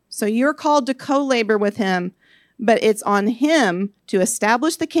 So you're called to co-labor with him, but it's on him to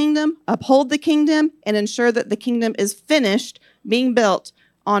establish the kingdom, uphold the kingdom, and ensure that the kingdom is finished being built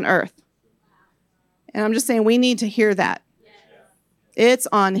on earth. And I'm just saying we need to hear that. It's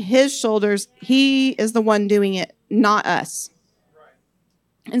on his shoulders. He is the one doing it, not us.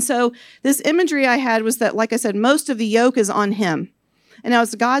 And so this imagery I had was that, like I said, most of the yoke is on him. And now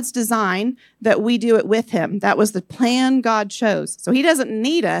it's God's design that we do it with him. That was the plan God chose. So he doesn't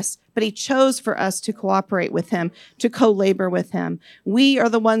need us, but he chose for us to cooperate with him, to co-labor with him. We are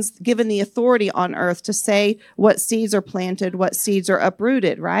the ones given the authority on earth to say what seeds are planted, what seeds are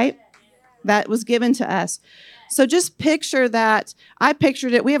uprooted, right? That was given to us. So just picture that. I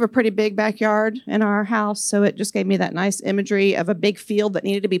pictured it. We have a pretty big backyard in our house, so it just gave me that nice imagery of a big field that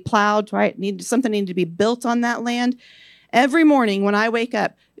needed to be plowed, right? Something needed to be built on that land. Every morning when I wake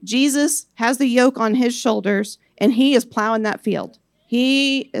up, Jesus has the yoke on his shoulders, and he is plowing that field.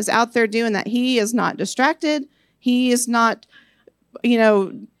 He is out there doing that. He is not distracted. He is not, he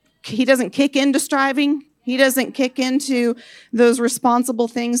doesn't kick into striving. He doesn't kick into those responsible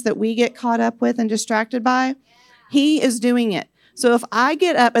things that we get caught up with and distracted by. He is doing it. So if I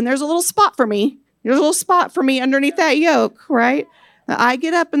get up, and there's a little spot for me underneath that yoke, right? I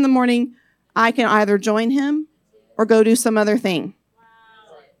get up in the morning, I can either join him or go do some other thing.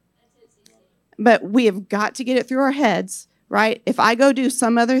 But we have got to get it through our heads, right? If I go do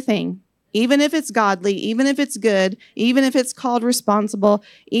some other thing, even if it's godly, even if it's good, even if it's called responsible,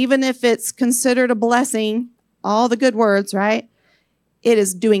 even if it's considered a blessing, all the good words, right? It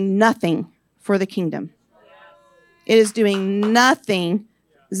is doing nothing for the kingdom. It is doing nothing,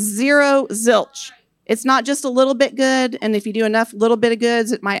 zero, zilch. It's not just a little bit good, and if you do enough little bit of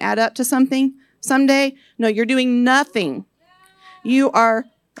goods, it might add up to something someday. No, you're doing nothing. You are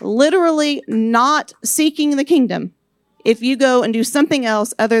literally not seeking the kingdom if you go and do something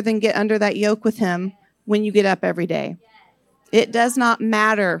else other than get under that yoke with him when you get up every day. It does not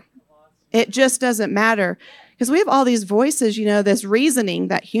matter. It just doesn't matter. Because we have all these voices, this reasoning,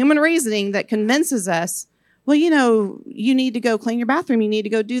 that human reasoning that convinces us, well, you need to go clean your bathroom. You need to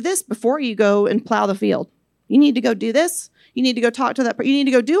go do this before you go and plow the field. You need to go do this. You need to go talk to that person. You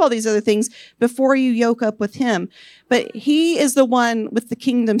need to go do all these other things before you yoke up with him. But he is the one with the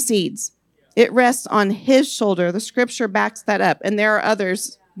kingdom seeds. It rests on his shoulder. The scripture backs that up. And there are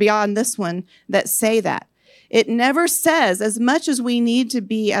others beyond this one that say that. It never says, as much as we need to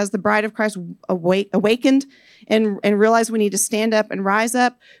be, as the bride of Christ, awakened and realize we need to stand up and rise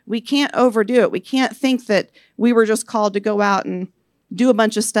up, we can't overdo it. We can't think that we were just called to go out and do a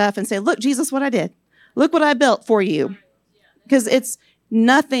bunch of stuff and say, look, Jesus, what I did. Look what I built for you. Because it's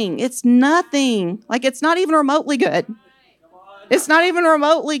nothing. It's nothing. Like, it's not even remotely good. It's not even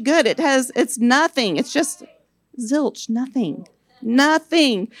remotely good. It's nothing. It's just zilch, nothing.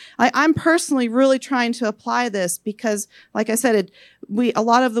 Nothing. I'm personally really trying to apply this because, like I said, a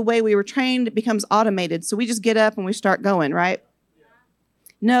lot of the way we were trained, it becomes automated. So we just get up and we start going, right?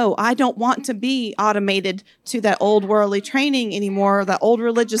 No, I don't want to be automated to that old worldly training anymore, that old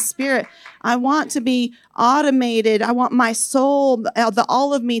religious spirit. I want to be automated. I want my soul,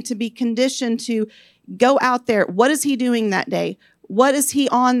 all of me, to be conditioned to go out there. What is he doing that day? What is he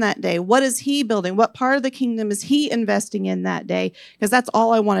on that day? What is he building? What part of the kingdom is he investing in that day? Because that's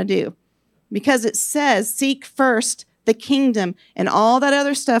all I want to do. Because it says, seek first the the kingdom, and all that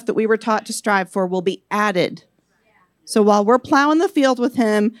other stuff that we were taught to strive for will be added. So while we're plowing the field with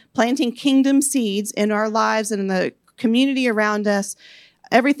him, planting kingdom seeds in our lives and in the community around us,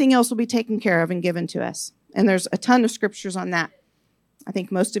 everything else will be taken care of and given to us. And there's a ton of scriptures on that. I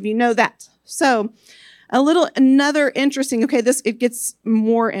think most of you know that. So another interesting, okay, it gets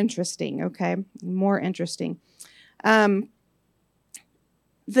more interesting, okay? More interesting. The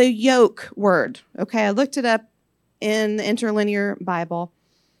yoke word, okay? I looked it up in the Interlinear Bible.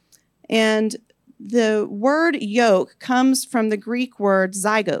 And the word yoke comes from the Greek word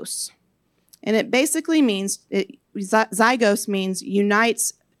zygos. And it basically means, zygos means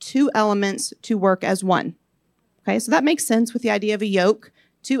unites two elements to work as one. Okay, so that makes sense with the idea of a yoke,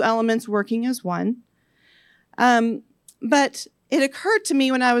 two elements working as one. But it occurred to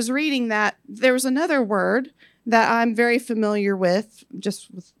me when I was reading that there was another word that I'm very familiar with,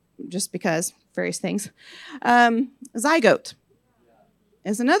 just because various things. Zygote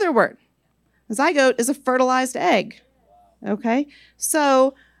is another word. Zygote is a fertilized egg. Okay,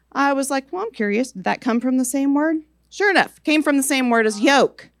 so I was like, well, I'm curious, did that come from the same word? Sure enough, came from the same word as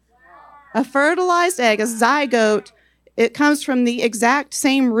yoke. A fertilized egg, a zygote, it comes from the exact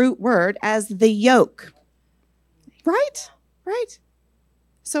same root word as the yoke. Right?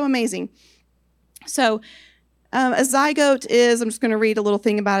 So amazing. So a zygote is, I'm just going to read a little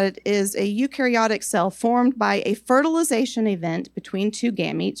thing about it, is a eukaryotic cell formed by a fertilization event between two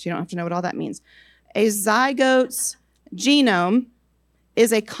gametes. You don't have to know what all that means. A zygote's genome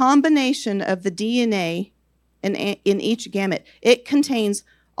is a combination of the DNA in each gamete. It contains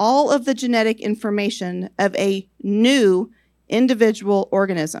all of the genetic information of a new individual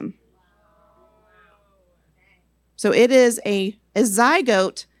organism. So it is a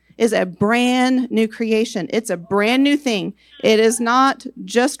zygote is a brand new creation. It's a brand new thing. It is not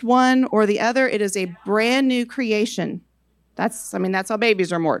just one or the other. It is a brand new creation. That's how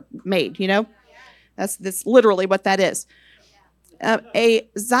babies are made, you know? That's literally what that is. A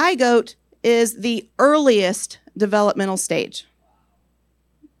zygote is the earliest developmental stage.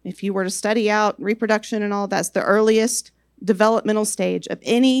 If you were to study out reproduction and all, that's the earliest developmental stage of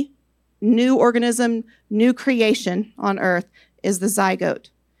any new organism, new creation on earth is the zygote.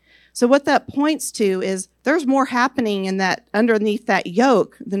 So what that points to is there's more happening underneath that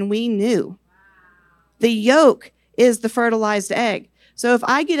yolk than we knew. The yolk is the fertilized egg. So if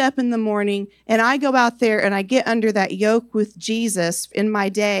I get up in the morning and I go out there and I get under that yoke with Jesus in my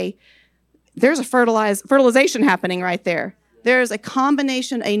day, there's a fertilization happening right there. There's a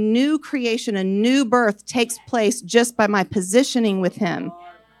combination, a new creation, a new birth takes place just by my positioning with him.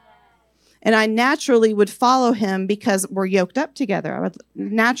 And I naturally would follow him because we're yoked up together. I would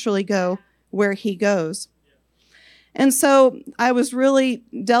naturally go where he goes. And so I was really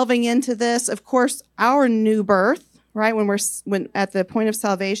delving into this. Of course, our new birth, right? When at the point of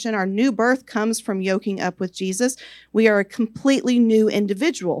salvation, our new birth comes from yoking up with Jesus. We are a completely new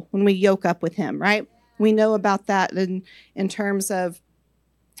individual when we yoke up with him, right? We know about that in terms of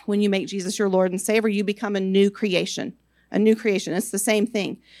when you make Jesus your Lord and Savior, you become a new creation. A new creation. It's the same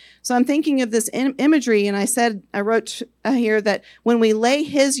thing. So I'm thinking of this imagery, and I wrote here that when we lay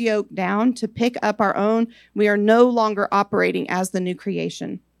his yoke down to pick up our own, we are no longer operating as the new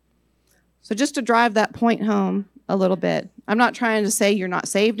creation. So just to drive that point home a little bit, I'm not trying to say you're not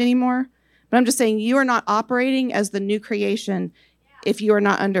saved anymore, but I'm just saying you are not operating as the new creation if you are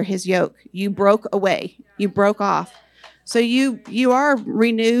not under his yoke. You broke away. You broke off. So you are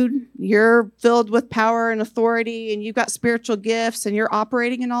renewed, you're filled with power and authority, and you've got spiritual gifts, and you're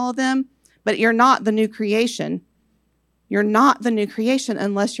operating in all of them, but you're not the new creation. You're not the new creation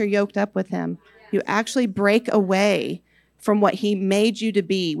unless you're yoked up with him. You actually break away from what he made you to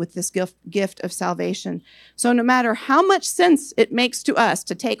be with this gift of salvation. So no matter how much sense it makes to us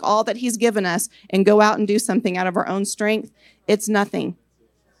to take all that he's given us and go out and do something out of our own strength, it's nothing.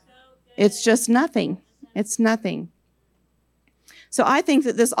 It's just nothing. It's nothing. So I think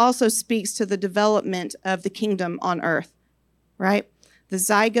that this also speaks to the development of the kingdom on earth, right? The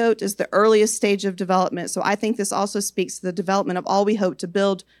zygote is the earliest stage of development. So I think this also speaks to the development of all we hope to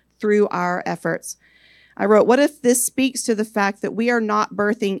build through our efforts. I wrote, what if this speaks to the fact that we are not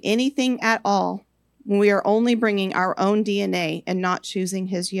birthing anything at all when we are only bringing our own DNA and not choosing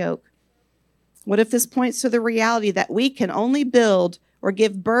his yoke? What if this points to the reality that we can only build or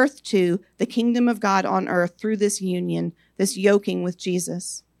give birth to the kingdom of God on earth through this union, this yoking with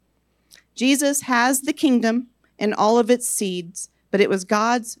Jesus? Jesus has the kingdom and all of its seeds, but it was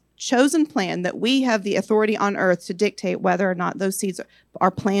God's chosen plan that we have the authority on earth to dictate whether or not those seeds are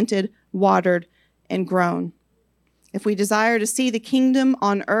planted, watered, and grown. If we desire to see the kingdom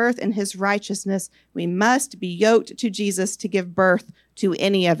on earth and his righteousness, we must be yoked to Jesus to give birth to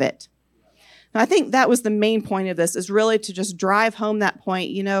any of it. Now, I think that was the main point of this, is really to just drive home that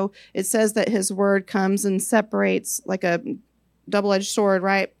point. You know, it says that his word comes and separates like a double-edged sword,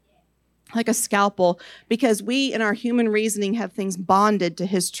 right? Like a scalpel, because we in our human reasoning have things bonded to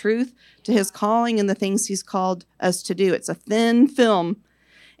his truth, to his calling, and the things he's called us to do. It's a thin film,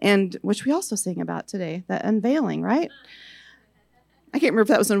 and which we also sing about today, that unveiling, right? I can't remember if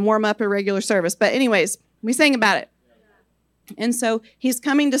that was in warm-up or regular service, but anyways, we sang about it. And so he's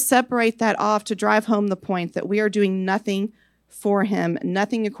coming to separate that off, to drive home the point that we are doing nothing for him,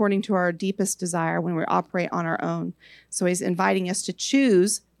 nothing according to our deepest desire when we operate on our own. So he's inviting us to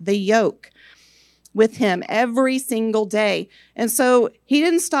choose the yoke with him every single day. And so he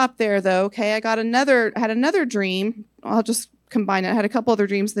didn't stop there, though. Okay, I had another dream. I'll just combine it. I had a couple other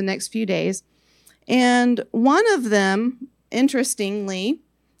dreams the next few days. And one of them, interestingly,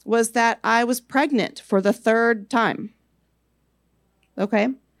 was that I was pregnant for the third time. Okay.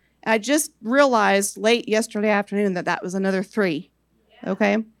 I just realized late yesterday afternoon that was another 3.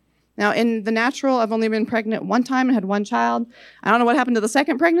 Okay. Now, in the natural, I've only been pregnant one time and had one child. I don't know what happened to the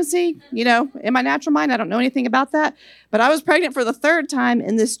second pregnancy. You know, in my natural mind, I don't know anything about that. But I was pregnant for the third time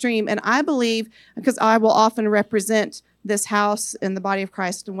in this dream. And I believe, because I will often represent this house in the body of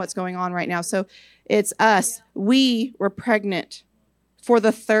Christ and what's going on right now. So it's us. We were pregnant for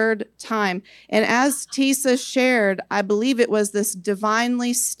the third time. And as Tisa shared, I believe it was this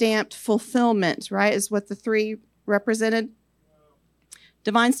divinely stamped fulfillment, right, is what the 3 represented.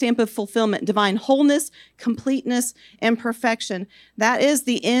 Divine stamp of fulfillment, divine wholeness, completeness, and perfection. That is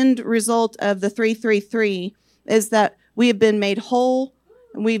the end result of the 333, is that we have been made whole,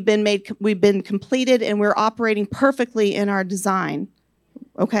 we've been completed, and we're operating perfectly in our design.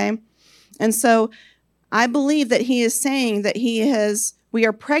 Okay? And so I believe that he is saying that we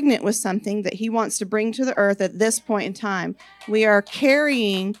are pregnant with something that he wants to bring to the earth at this point in time. We are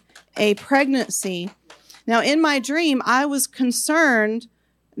carrying a pregnancy. Now, in my dream, I was concerned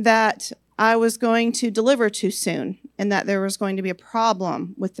that I was going to deliver too soon and that there was going to be a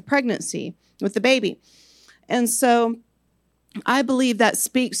problem with the pregnancy, with the baby. And so I believe that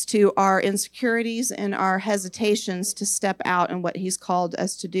speaks to our insecurities and our hesitations to step out in what he's called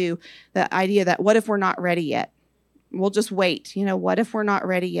us to do. The idea that, what if we're not ready yet? We'll just wait. You know, what if we're not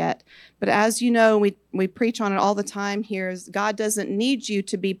ready yet? But as you know, we preach on it all the time here, is God doesn't need you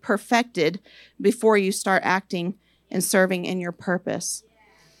to be perfected before you start acting and serving in your purpose.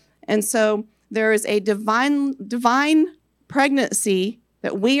 And so there is a divine pregnancy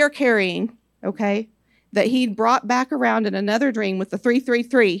that we are carrying, okay, that he brought back around in another dream with the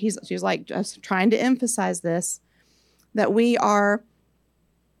 333. She's like just trying to emphasize this, that we are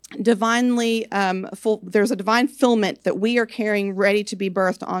divinely there's a divine fulfillment that we are carrying ready to be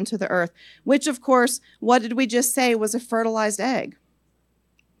birthed onto the earth, which of course, what did we just say was a fertilized egg?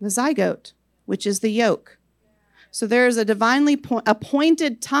 The zygote, which is the yolk. So there is a divinely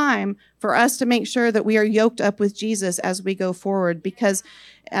appointed time for us to make sure that we are yoked up with Jesus as we go forward. Because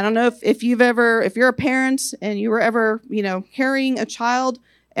I don't know if you're a parent and you were ever, carrying a child,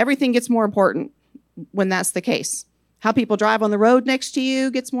 everything gets more important when that's the case. How people drive on the road next to you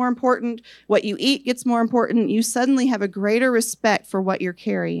gets more important. What you eat gets more important. You suddenly have a greater respect for what you're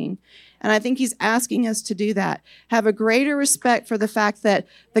carrying. And I think he's asking us to do that. Have a greater respect for the fact that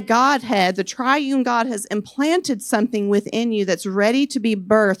the Godhead, the triune God, has implanted something within you that's ready to be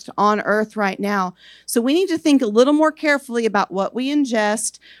birthed on earth right now. So we need to think a little more carefully about what we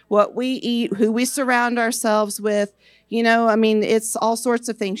ingest, what we eat, who we surround ourselves with. It's all sorts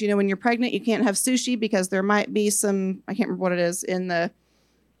of things. When you're pregnant, you can't have sushi because there might be some, I can't remember what it is, in the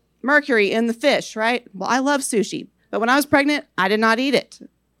mercury in the fish, right? Well, I love sushi, but when I was pregnant, I did not eat it.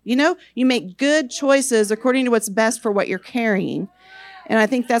 You make good choices according to what's best for what you're carrying. And I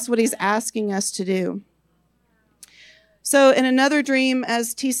think that's what he's asking us to do. So in another dream,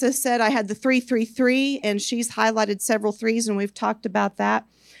 as Tisa said, I had the 333, and she's highlighted several 3s, and we've talked about that.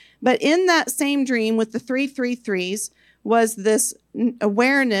 But in that same dream with the 333s was this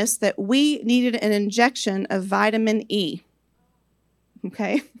awareness that we needed an injection of vitamin E.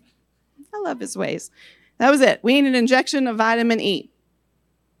 Okay? I love his ways. That was it. We need an injection of vitamin E.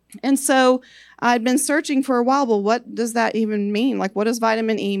 And so I'd been searching for a while. Well, what does that even mean? Like, what does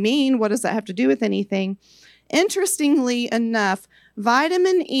vitamin E mean? What does that have to do with anything? Interestingly enough,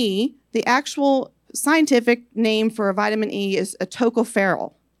 vitamin E, the actual scientific name for a vitamin E is a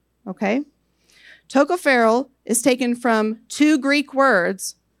tocopherol. Okay? Tocopherol is taken from 2 Greek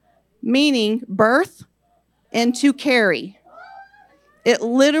words meaning birth and to carry. It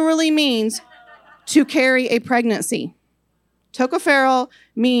literally means to carry a pregnancy. Tocopherol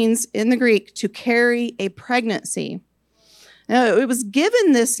means, in the Greek, to carry a pregnancy. Now, it was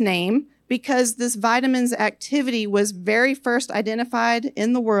given this name because this vitamin's activity was very first identified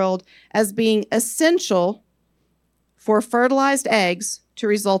in the world as being essential for fertilized eggs to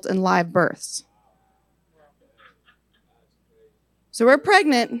result in live births. So we're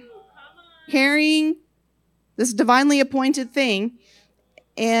pregnant, carrying this divinely appointed thing,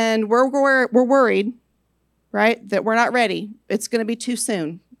 and we're worried, right, that we're not ready. It's going to be too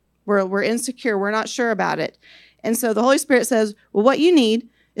soon. We're insecure. We're not sure about it. And so the Holy Spirit says, well, what you need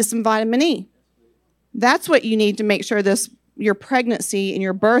is some vitamin E. That's what you need to make sure your pregnancy and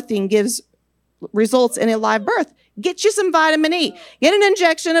your birthing results in a live birth. Get you some vitamin E. Get an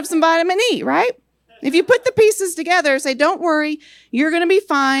injection of some vitamin E, right? If you put the pieces together, say, don't worry, you're going to be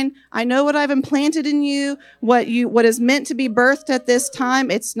fine. I know what I've implanted in you, what is meant to be birthed at this time.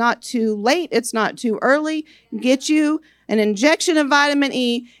 It's not too late. It's not too early. Get you an injection of vitamin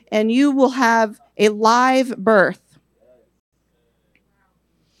E, and you will have a live birth.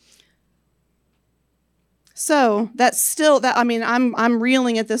 So that's still that. I mean, I'm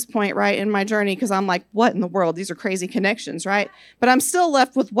reeling at this point, right, in my journey, because I'm like, what in the world? These are crazy connections, right? But I'm still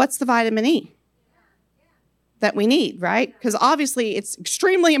left with what's the vitamin E that we need, right? Because obviously it's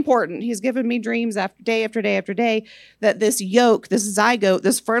extremely important. He's given me dreams after day after day after day that this yolk, this zygote,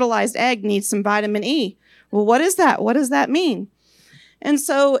 this fertilized egg needs some vitamin E. Well, what is that? What does that mean? And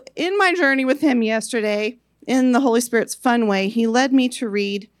so in my journey with him yesterday, in the Holy Spirit's fun way, he led me to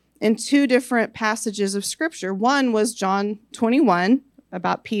read in two different passages of Scripture. One was John 21,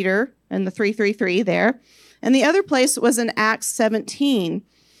 about Peter and the 333 there. And the other place was in Acts 17.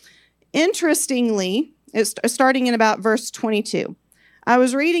 Interestingly, it's starting in about verse 22. I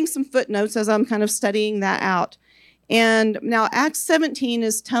was reading some footnotes as I'm kind of studying that out. And now Acts 17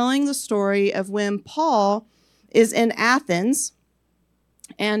 is telling the story of when Paul is in Athens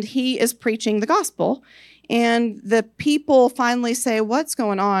and he is preaching the gospel. And the people finally say, what's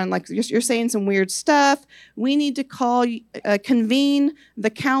going on? Like, you're saying some weird stuff. We need to convene the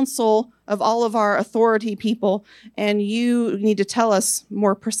council of all of our authority people, and you need to tell us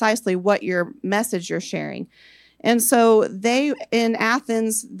more precisely what your message you're sharing. And so in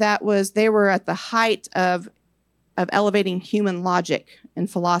Athens, they were at the height of elevating human logic and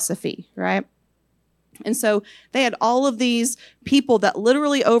philosophy, right? And so they had all of these people that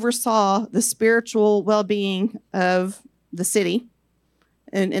literally oversaw the spiritual well-being of the city.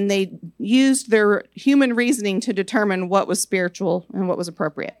 And they used their human reasoning to determine what was spiritual and what was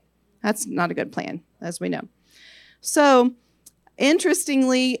appropriate. That's not a good plan, as we know. So,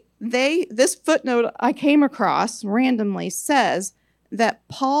 interestingly, this footnote I came across randomly says that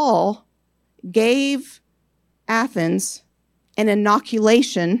Paul gave Athens an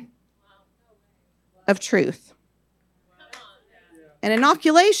inoculation of truth. An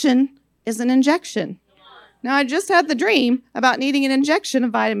inoculation is an injection. Now, I just had the dream about needing an injection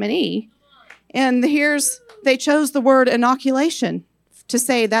of vitamin E, and they chose the word inoculation to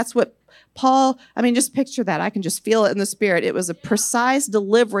say that's what Paul, just picture that. I can just feel it in the spirit. It was a precise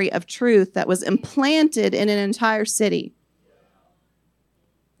delivery of truth that was implanted in an entire city.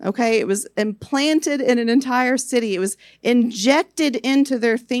 Okay, it was implanted in an entire city. It was injected into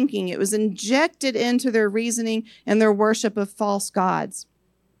their thinking. It was injected into their reasoning and their worship of false gods.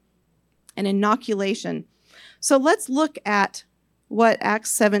 An inoculation. So let's look at what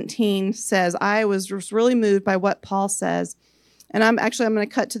Acts 17 says. I was really moved by what Paul says. And I'm going to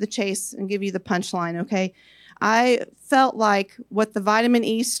cut to the chase and give you the punchline, okay? I felt like what the vitamin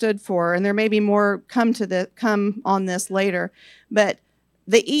E stood for, and there may be more come on this later, but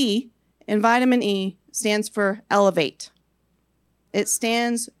the E in vitamin E stands for elevate. It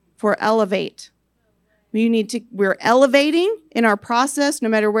stands for elevate. We're elevating in our process, no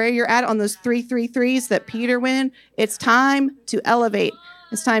matter where you're at on those 333s that Peter went. It's time to elevate.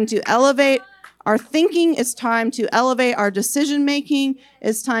 It's time to elevate our thinking. It's time to elevate our decision making.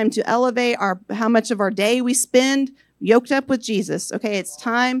 It's time to elevate how much of our day we spend yoked up with Jesus. Okay, it's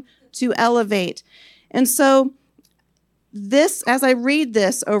time to elevate. And so as I read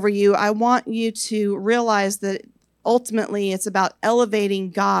this over you, I want you to realize that ultimately it's about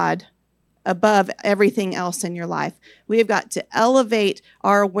elevating God above everything else in your life. We have got to elevate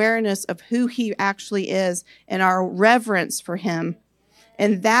our awareness of who he actually is and our reverence for him.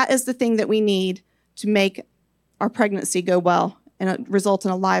 And that is the thing that we need to make our pregnancy go well and result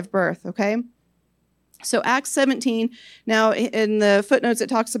in a live birth, okay? So Acts 17, now in the footnotes, it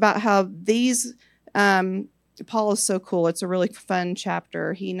talks about how Paul is so cool. It's a really fun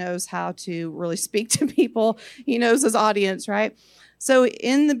chapter. He knows how to really speak to people. He knows his audience, right? So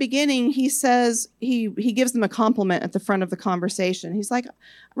in the beginning, he says, he gives them a compliment at the front of the conversation. He's like,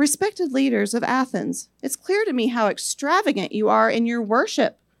 respected leaders of Athens, it's clear to me how extravagant you are in your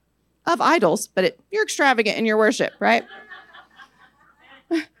worship of idols, but you're extravagant in your worship, right?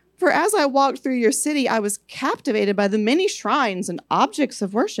 For as I walked through your city, I was captivated by the many shrines and objects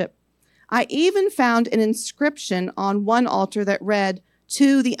of worship. I even found an inscription on one altar that read,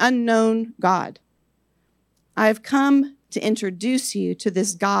 "To the unknown God." I have come to introduce you to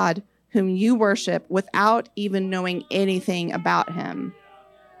this God whom you worship without even knowing anything about him.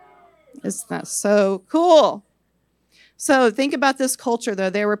 Isn't that so cool? So think about this culture, though.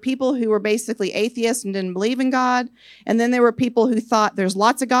 There were people who were basically atheists and didn't believe in God. And then there were people who thought there's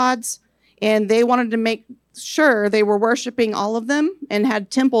lots of gods, and they wanted to make sure they were worshiping all of them and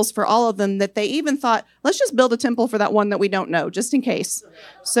had temples for all of them, that they even thought, let's just build a temple for that one that we don't know, just in case.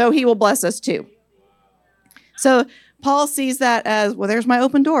 So he will bless us too. So Paul sees that as, well, there's my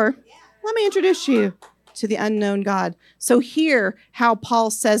open door. Let me introduce you to the unknown God. So hear how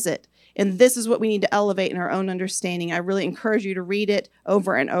Paul says it. And this is what we need to elevate in our own understanding. I really encourage you to read it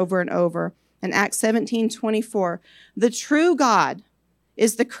over and over and over. In Acts 17:24, the true God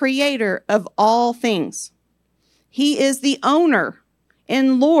is the creator of all things. He is the owner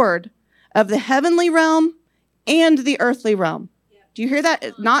and Lord of the heavenly realm and the earthly realm. Do you hear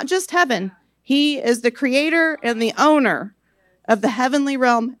that? Not just heaven. He is the creator and the owner of the heavenly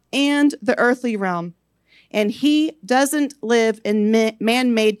realm and the earthly realm. And he doesn't live in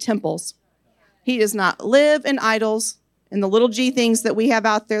man-made temples. He does not live in idols and the little g things that we have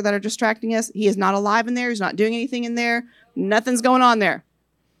out there that are distracting us. He is not alive in there. He's not doing anything in there. Nothing's going on there.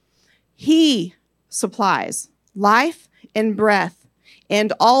 He supplies life and breath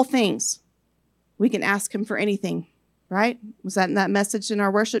and all things. We can ask him for anything, right? Was that in that message in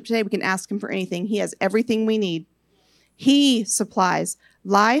our worship today? We can ask him for anything. He has everything we need. He supplies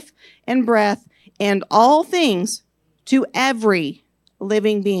life and breath and all things to every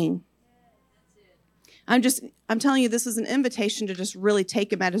living being. I'm telling you, this is an invitation to just really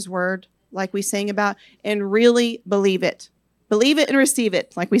take him at his word, like we sang about, and really believe it. Believe it and receive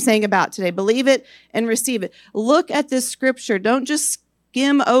it, like we sang about today. Believe it and receive it. Look at this scripture. Don't just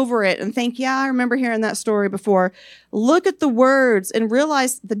skim over it and think, yeah, I remember hearing that story before. Look at the words and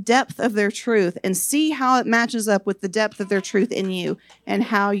realize the depth of their truth and see how it matches up with the depth of their truth in you and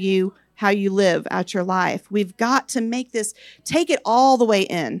how you live out your life. We've got to make this, take it all the way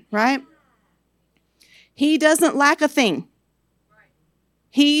in, right? He doesn't lack a thing.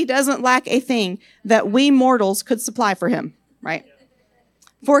 He doesn't lack a thing that we mortals could supply for him, right?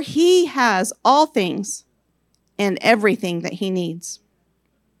 For he has all things and everything that he needs.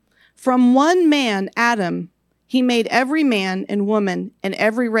 From one man, Adam, he made every man and woman and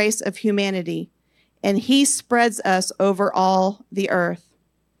every race of humanity, and he spreads us over all the earth.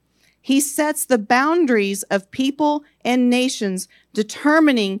 He sets the boundaries of people and nations,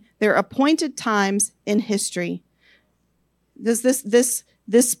 determining their appointed times in history. This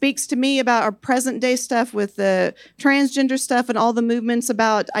speaks to me about our present day stuff with the transgender stuff and all the movements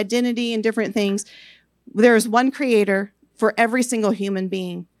about identity and different things. There is one creator for every single human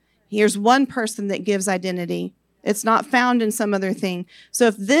being. Here's one person that gives identity. It's not found in some other thing. So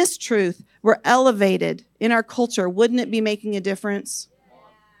if this truth were elevated in our culture, wouldn't it be making a difference?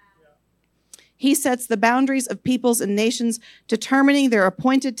 He sets the boundaries of peoples and nations, determining their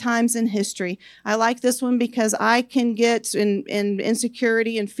appointed times in history. I like this one because I can get in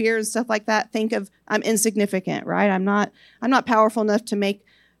insecurity and fear and stuff like that, think of I'm insignificant, right? I'm not powerful enough to make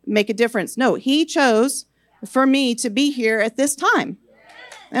a difference. No, he chose for me to be here at this time.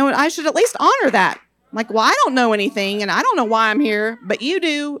 And I should at least honor that. Like, well, I don't know anything, and I don't know why I'm here, but you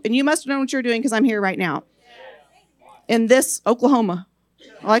do, and you must know what you're doing because I'm here right now. In this Oklahoma.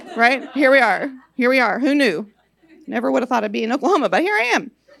 Like, right? Here we are. Who knew? Never would have thought I'd be in Oklahoma, but here I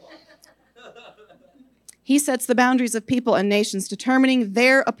am. He sets the boundaries of people and nations, determining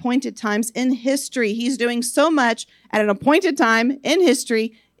their appointed times in history. He's doing so much at an appointed time in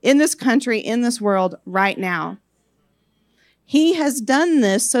history, in this country, in this world, right now. He has done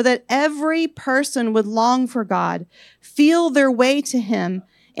this so that every person would long for God, feel their way to him,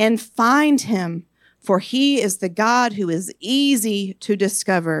 and find him. For he is the God who is easy to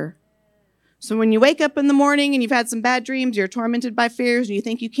discover. So when you wake up in the morning and you've had some bad dreams, you're tormented by fears, and you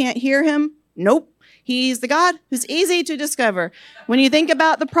think you can't hear him, nope. He's the God who's easy to discover. When you think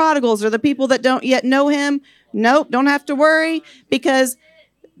about the prodigals or the people that don't yet know him, nope, don't have to worry, because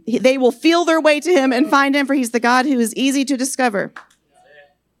they will feel their way to him and find him, for he's the God who is easy to discover.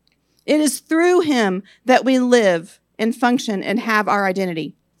 It is through him that we live and function and have our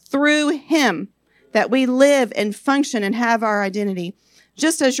identity. Through him. that we live and function and have our identity.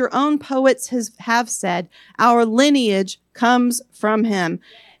 Just as your own poets have said, our lineage comes from him.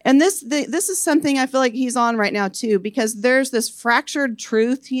 And this is something I feel like he's on right now too, because there's this fractured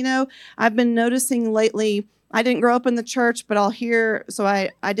truth, I've been noticing lately. I didn't grow up in the church, but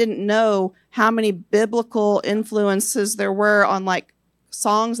I didn't know how many biblical influences there were on like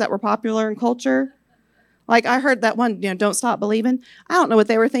songs that were popular in culture. Like I heard that one, Don't Stop Believing. I don't know what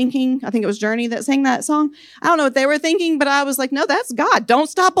they were thinking. I think it was Journey that sang that song. I don't know what they were thinking, but I was like, no, that's God. Don't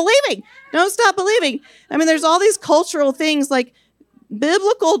stop believing. Don't stop believing. I mean, there's all these cultural things like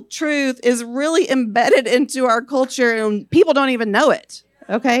biblical truth is really embedded into our culture and people don't even know it.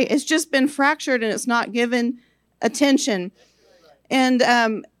 Okay. It's just been fractured and it's not given attention. And,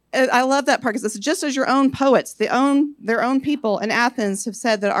 I love that part because it's just as your own poets, their own people in Athens have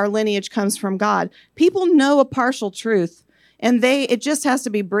said that our lineage comes from God. People know a partial truth, and it just has to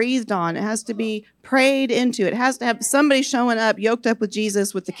be breathed on. It has to be prayed into. It has to have somebody showing up, yoked up with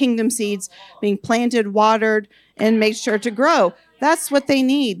Jesus, with the kingdom seeds being planted, watered, and made sure to grow. That's what they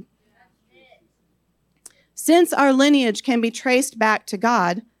need. Since our lineage can be traced back to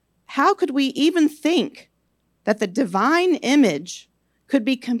God, how could we even think that the divine image could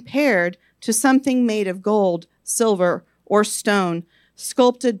be compared to something made of gold, silver, or stone,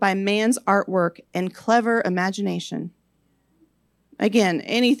 sculpted by man's artwork and clever imagination? Again,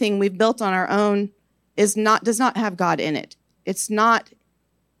 anything we've built on our own does not have God in it. It's not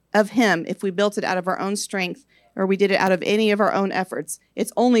of him if we built it out of our own strength or we did it out of any of our own efforts.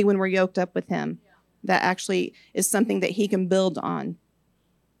 It's only when we're yoked up with him that actually is something that he can build on.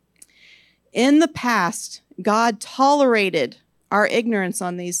 In the past, God tolerated our ignorance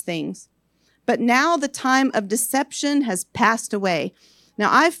on these things. But now the time of deception has passed away. Now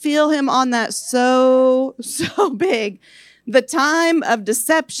I feel him on that so big. The time of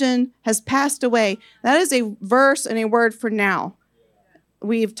deception has passed away. That is a verse and a word for now.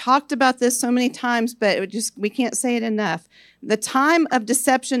 We've talked about this so many times, but we can't say it enough. The time of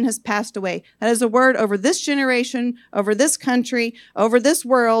deception has passed away. That is a word over this generation, over this country, over this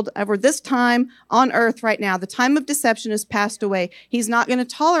world, over this time on earth right now. The time of deception has passed away. He's not going to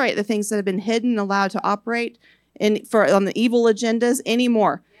tolerate the things that have been hidden and allowed to operate on the evil agendas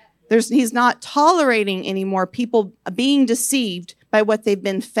anymore. He's not tolerating anymore people being deceived by what they've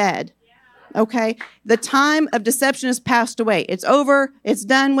been fed. Okay, the time of deception has passed away. It's over. It's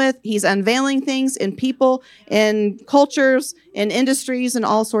done with. He's unveiling things in people, in cultures, in industries, and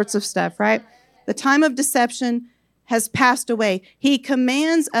all sorts of stuff, right? The time of deception has passed away. He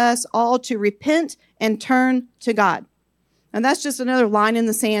commands us all to repent and turn to God. And that's just another line in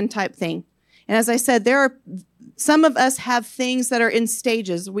the sand type thing. And as I said, some of us have things that are in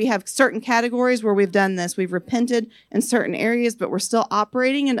stages. We have certain categories where we've done this. We've repented in certain areas, but we're still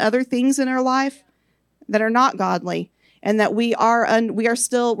operating in other things in our life that are not godly, and that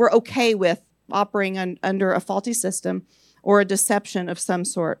we're okay with operating under a faulty system or a deception of some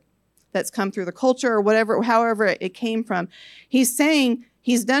sort that's come through the culture or whatever, however it came from. He's saying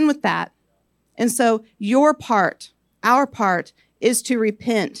he's done with that. And so our part is to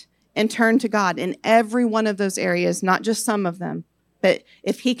repent and turn to God in every one of those areas, not just some of them. But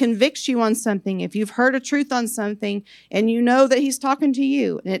if he convicts you on something, if you've heard a truth on something, and you know that he's talking to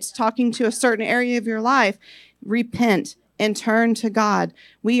you, and it's talking to a certain area of your life, repent and turn to God.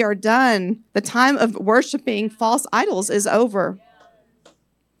 We are done. The time of worshiping false idols is over.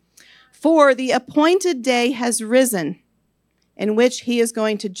 For the appointed day has risen, in which he is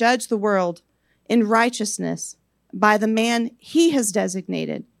going to judge the world in righteousness by the man he has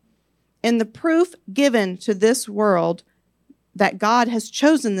designated. And the proof given to this world that God has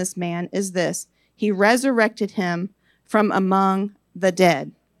chosen this man is this: he resurrected him from among the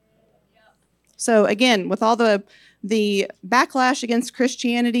dead. So again, with all the backlash against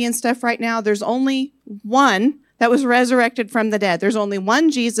Christianity and stuff right now, there's only one that was resurrected from the dead. There's only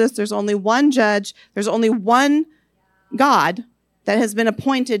one Jesus. There's only one judge. There's only one God that has been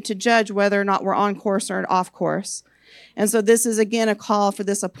appointed to judge whether or not we're on course or off course. And so this is, again, a call for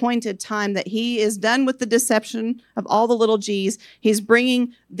this appointed time that he is done with the deception of all the little G's. He's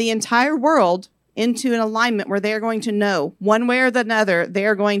bringing the entire world into an alignment where they're going to know, one way or another,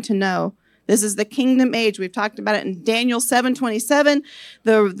 they're going to know. This is the kingdom age. We've talked about it in Daniel 7:27.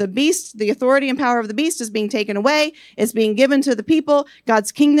 The beast, the authority and power of the beast is being taken away. It's being given to the people.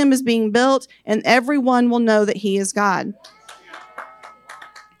 God's kingdom is being built, and everyone will know that he is God.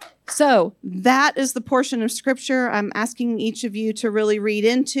 So that is the portion of scripture I'm asking each of you to really read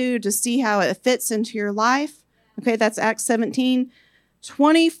into to see how it fits into your life. Okay, that's Acts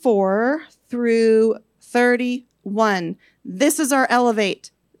 17:24 through 31. This is our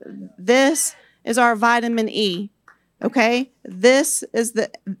elevate. This is our vitamin E. Okay? This is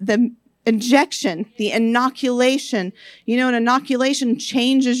the injection, the inoculation. You know, an inoculation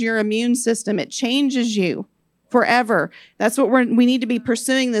changes your immune system. It changes you forever. That's what we need to be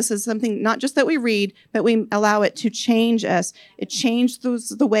pursuing. This as something not just that we read, but we allow it to change us. It changes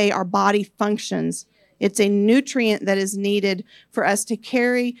the way our body functions. It's a nutrient that is needed for us to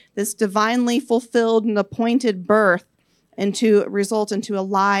carry this divinely fulfilled and appointed birth and to result into a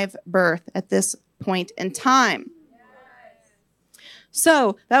live birth at this point in time.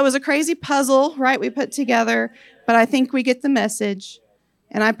 So that was a crazy puzzle, right, we put together, but I think we get the message.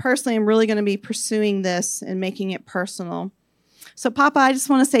 And I personally am really going to be pursuing this and making it personal. So, Papa, I just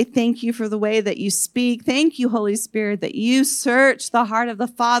want to say thank you for the way that you speak. Thank you, Holy Spirit, that you search the heart of the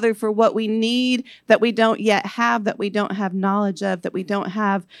Father for what we need, that we don't yet have, that we don't have knowledge of, that we don't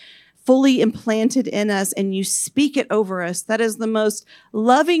have fully implanted in us, and you speak it over us. That is the most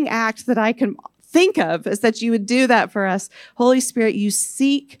loving act that I can think of, is that you would do that for us. Holy Spirit, you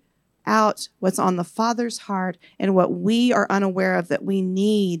seek out what's on the Father's heart and what we are unaware of that we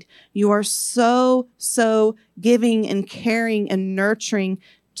need. You are so, so giving and caring and nurturing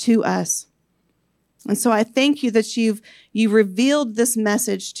to us. And so I thank you that you've revealed this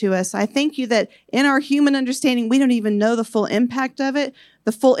message to us. I thank you that in our human understanding, we don't even know the full impact of it,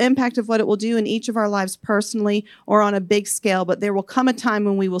 the full impact of what it will do in each of our lives personally or on a big scale. But there will come a time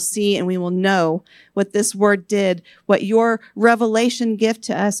when we will see and we will know what this word did, what your revelation gift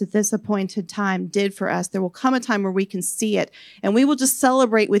to us at this appointed time did for us. There will come a time where we can see it, and we will just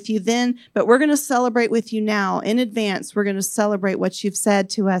celebrate with you then, but we're going to celebrate with you now in advance. We're going to celebrate what you've said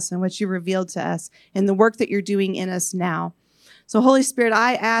to us and what you revealed to us and the work that you're doing in us now. So, Holy Spirit,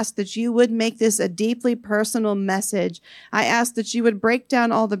 I ask that you would make this a deeply personal message. I ask that you would break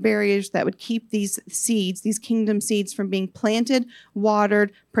down all the barriers that would keep these seeds, these kingdom seeds, from being planted,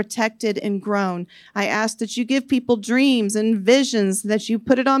 watered, protected, and grown. I ask that you give people dreams and visions, that you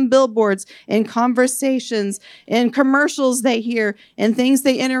put it on billboards, in conversations, in commercials they hear, and things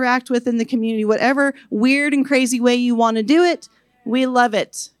they interact with in the community. Whatever weird and crazy way you want to do it, we love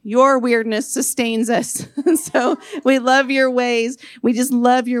it. Your weirdness sustains us. So we love your ways. We just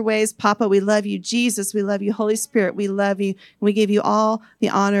love your ways, Papa. We love you, Jesus. We love you, Holy Spirit. We love you. We give you all the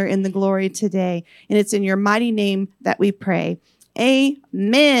honor and the glory today. And it's in your mighty name that we pray.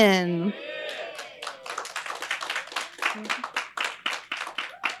 Amen.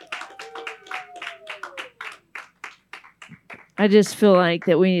 I just feel like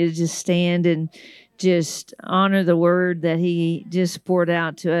that we need to just stand and just honor the word that he just poured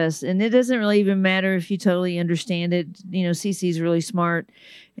out to us. And it doesn't really even matter if you totally understand it. You know, Cece's really smart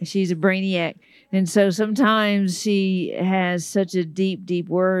and she's a brainiac. And so sometimes she has such a deep, deep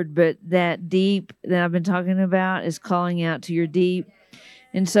word, but that deep that I've been talking about is calling out to your deep.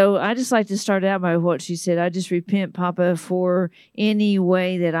 And so I just like to start out by what she said. I just repent, Papa, for any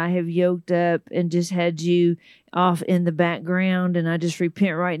way that I have yoked up and just had you off in the background. And I just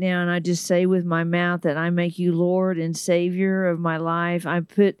repent right now. And I just say with my mouth that I make you Lord and Savior of my life. I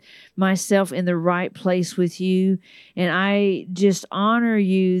put myself in the right place with you. And I just honor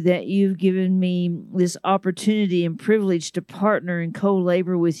you that you've given me this opportunity and privilege to partner and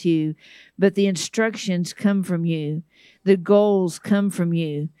co-labor with you. But the instructions come from you. The goals come from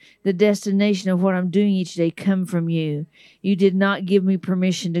you. The destination of what I'm doing each day come from you. You did not give me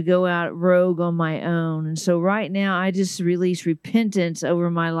permission to go out rogue on my own. And so right now I just release repentance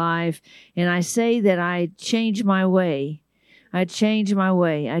over my life. And I say that I change my way. I change my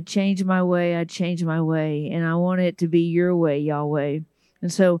way. I change my way. I change my way. And I want it to be your way, Yahweh.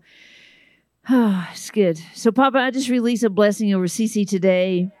 And so, it's good. So, Papa, I just release a blessing over Cece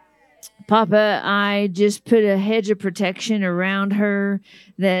today. Papa, I just put a hedge of protection around her,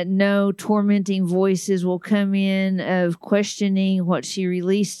 that no tormenting voices will come in of questioning what she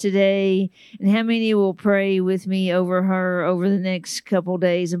released today. And how many will pray with me over her over the next couple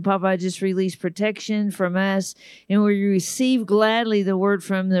days? And Papa, I just release protection from us. And we receive gladly the word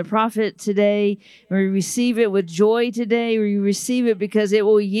from the prophet today. We receive it with joy today. We receive it because it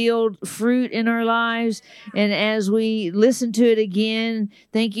will yield fruit in our lives. And as we listen to it again,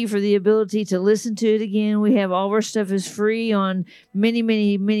 thank you for the ability to listen to it again. We have all of our stuff is free on many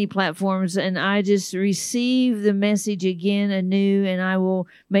platforms, and I just receive the message again anew, and I will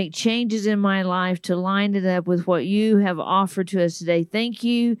make changes in my life to line it up with what you have offered to us today. Thank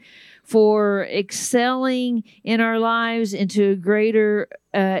you for excelling in our lives into a greater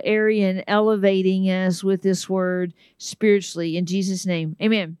area and elevating us with this word spiritually. In Jesus' name,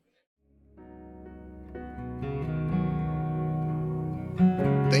 amen.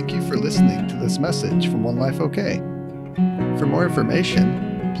 Thank you for listening to this message from OneLifeOK. For more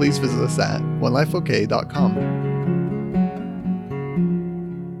information, please visit us at OneLifeOK.com.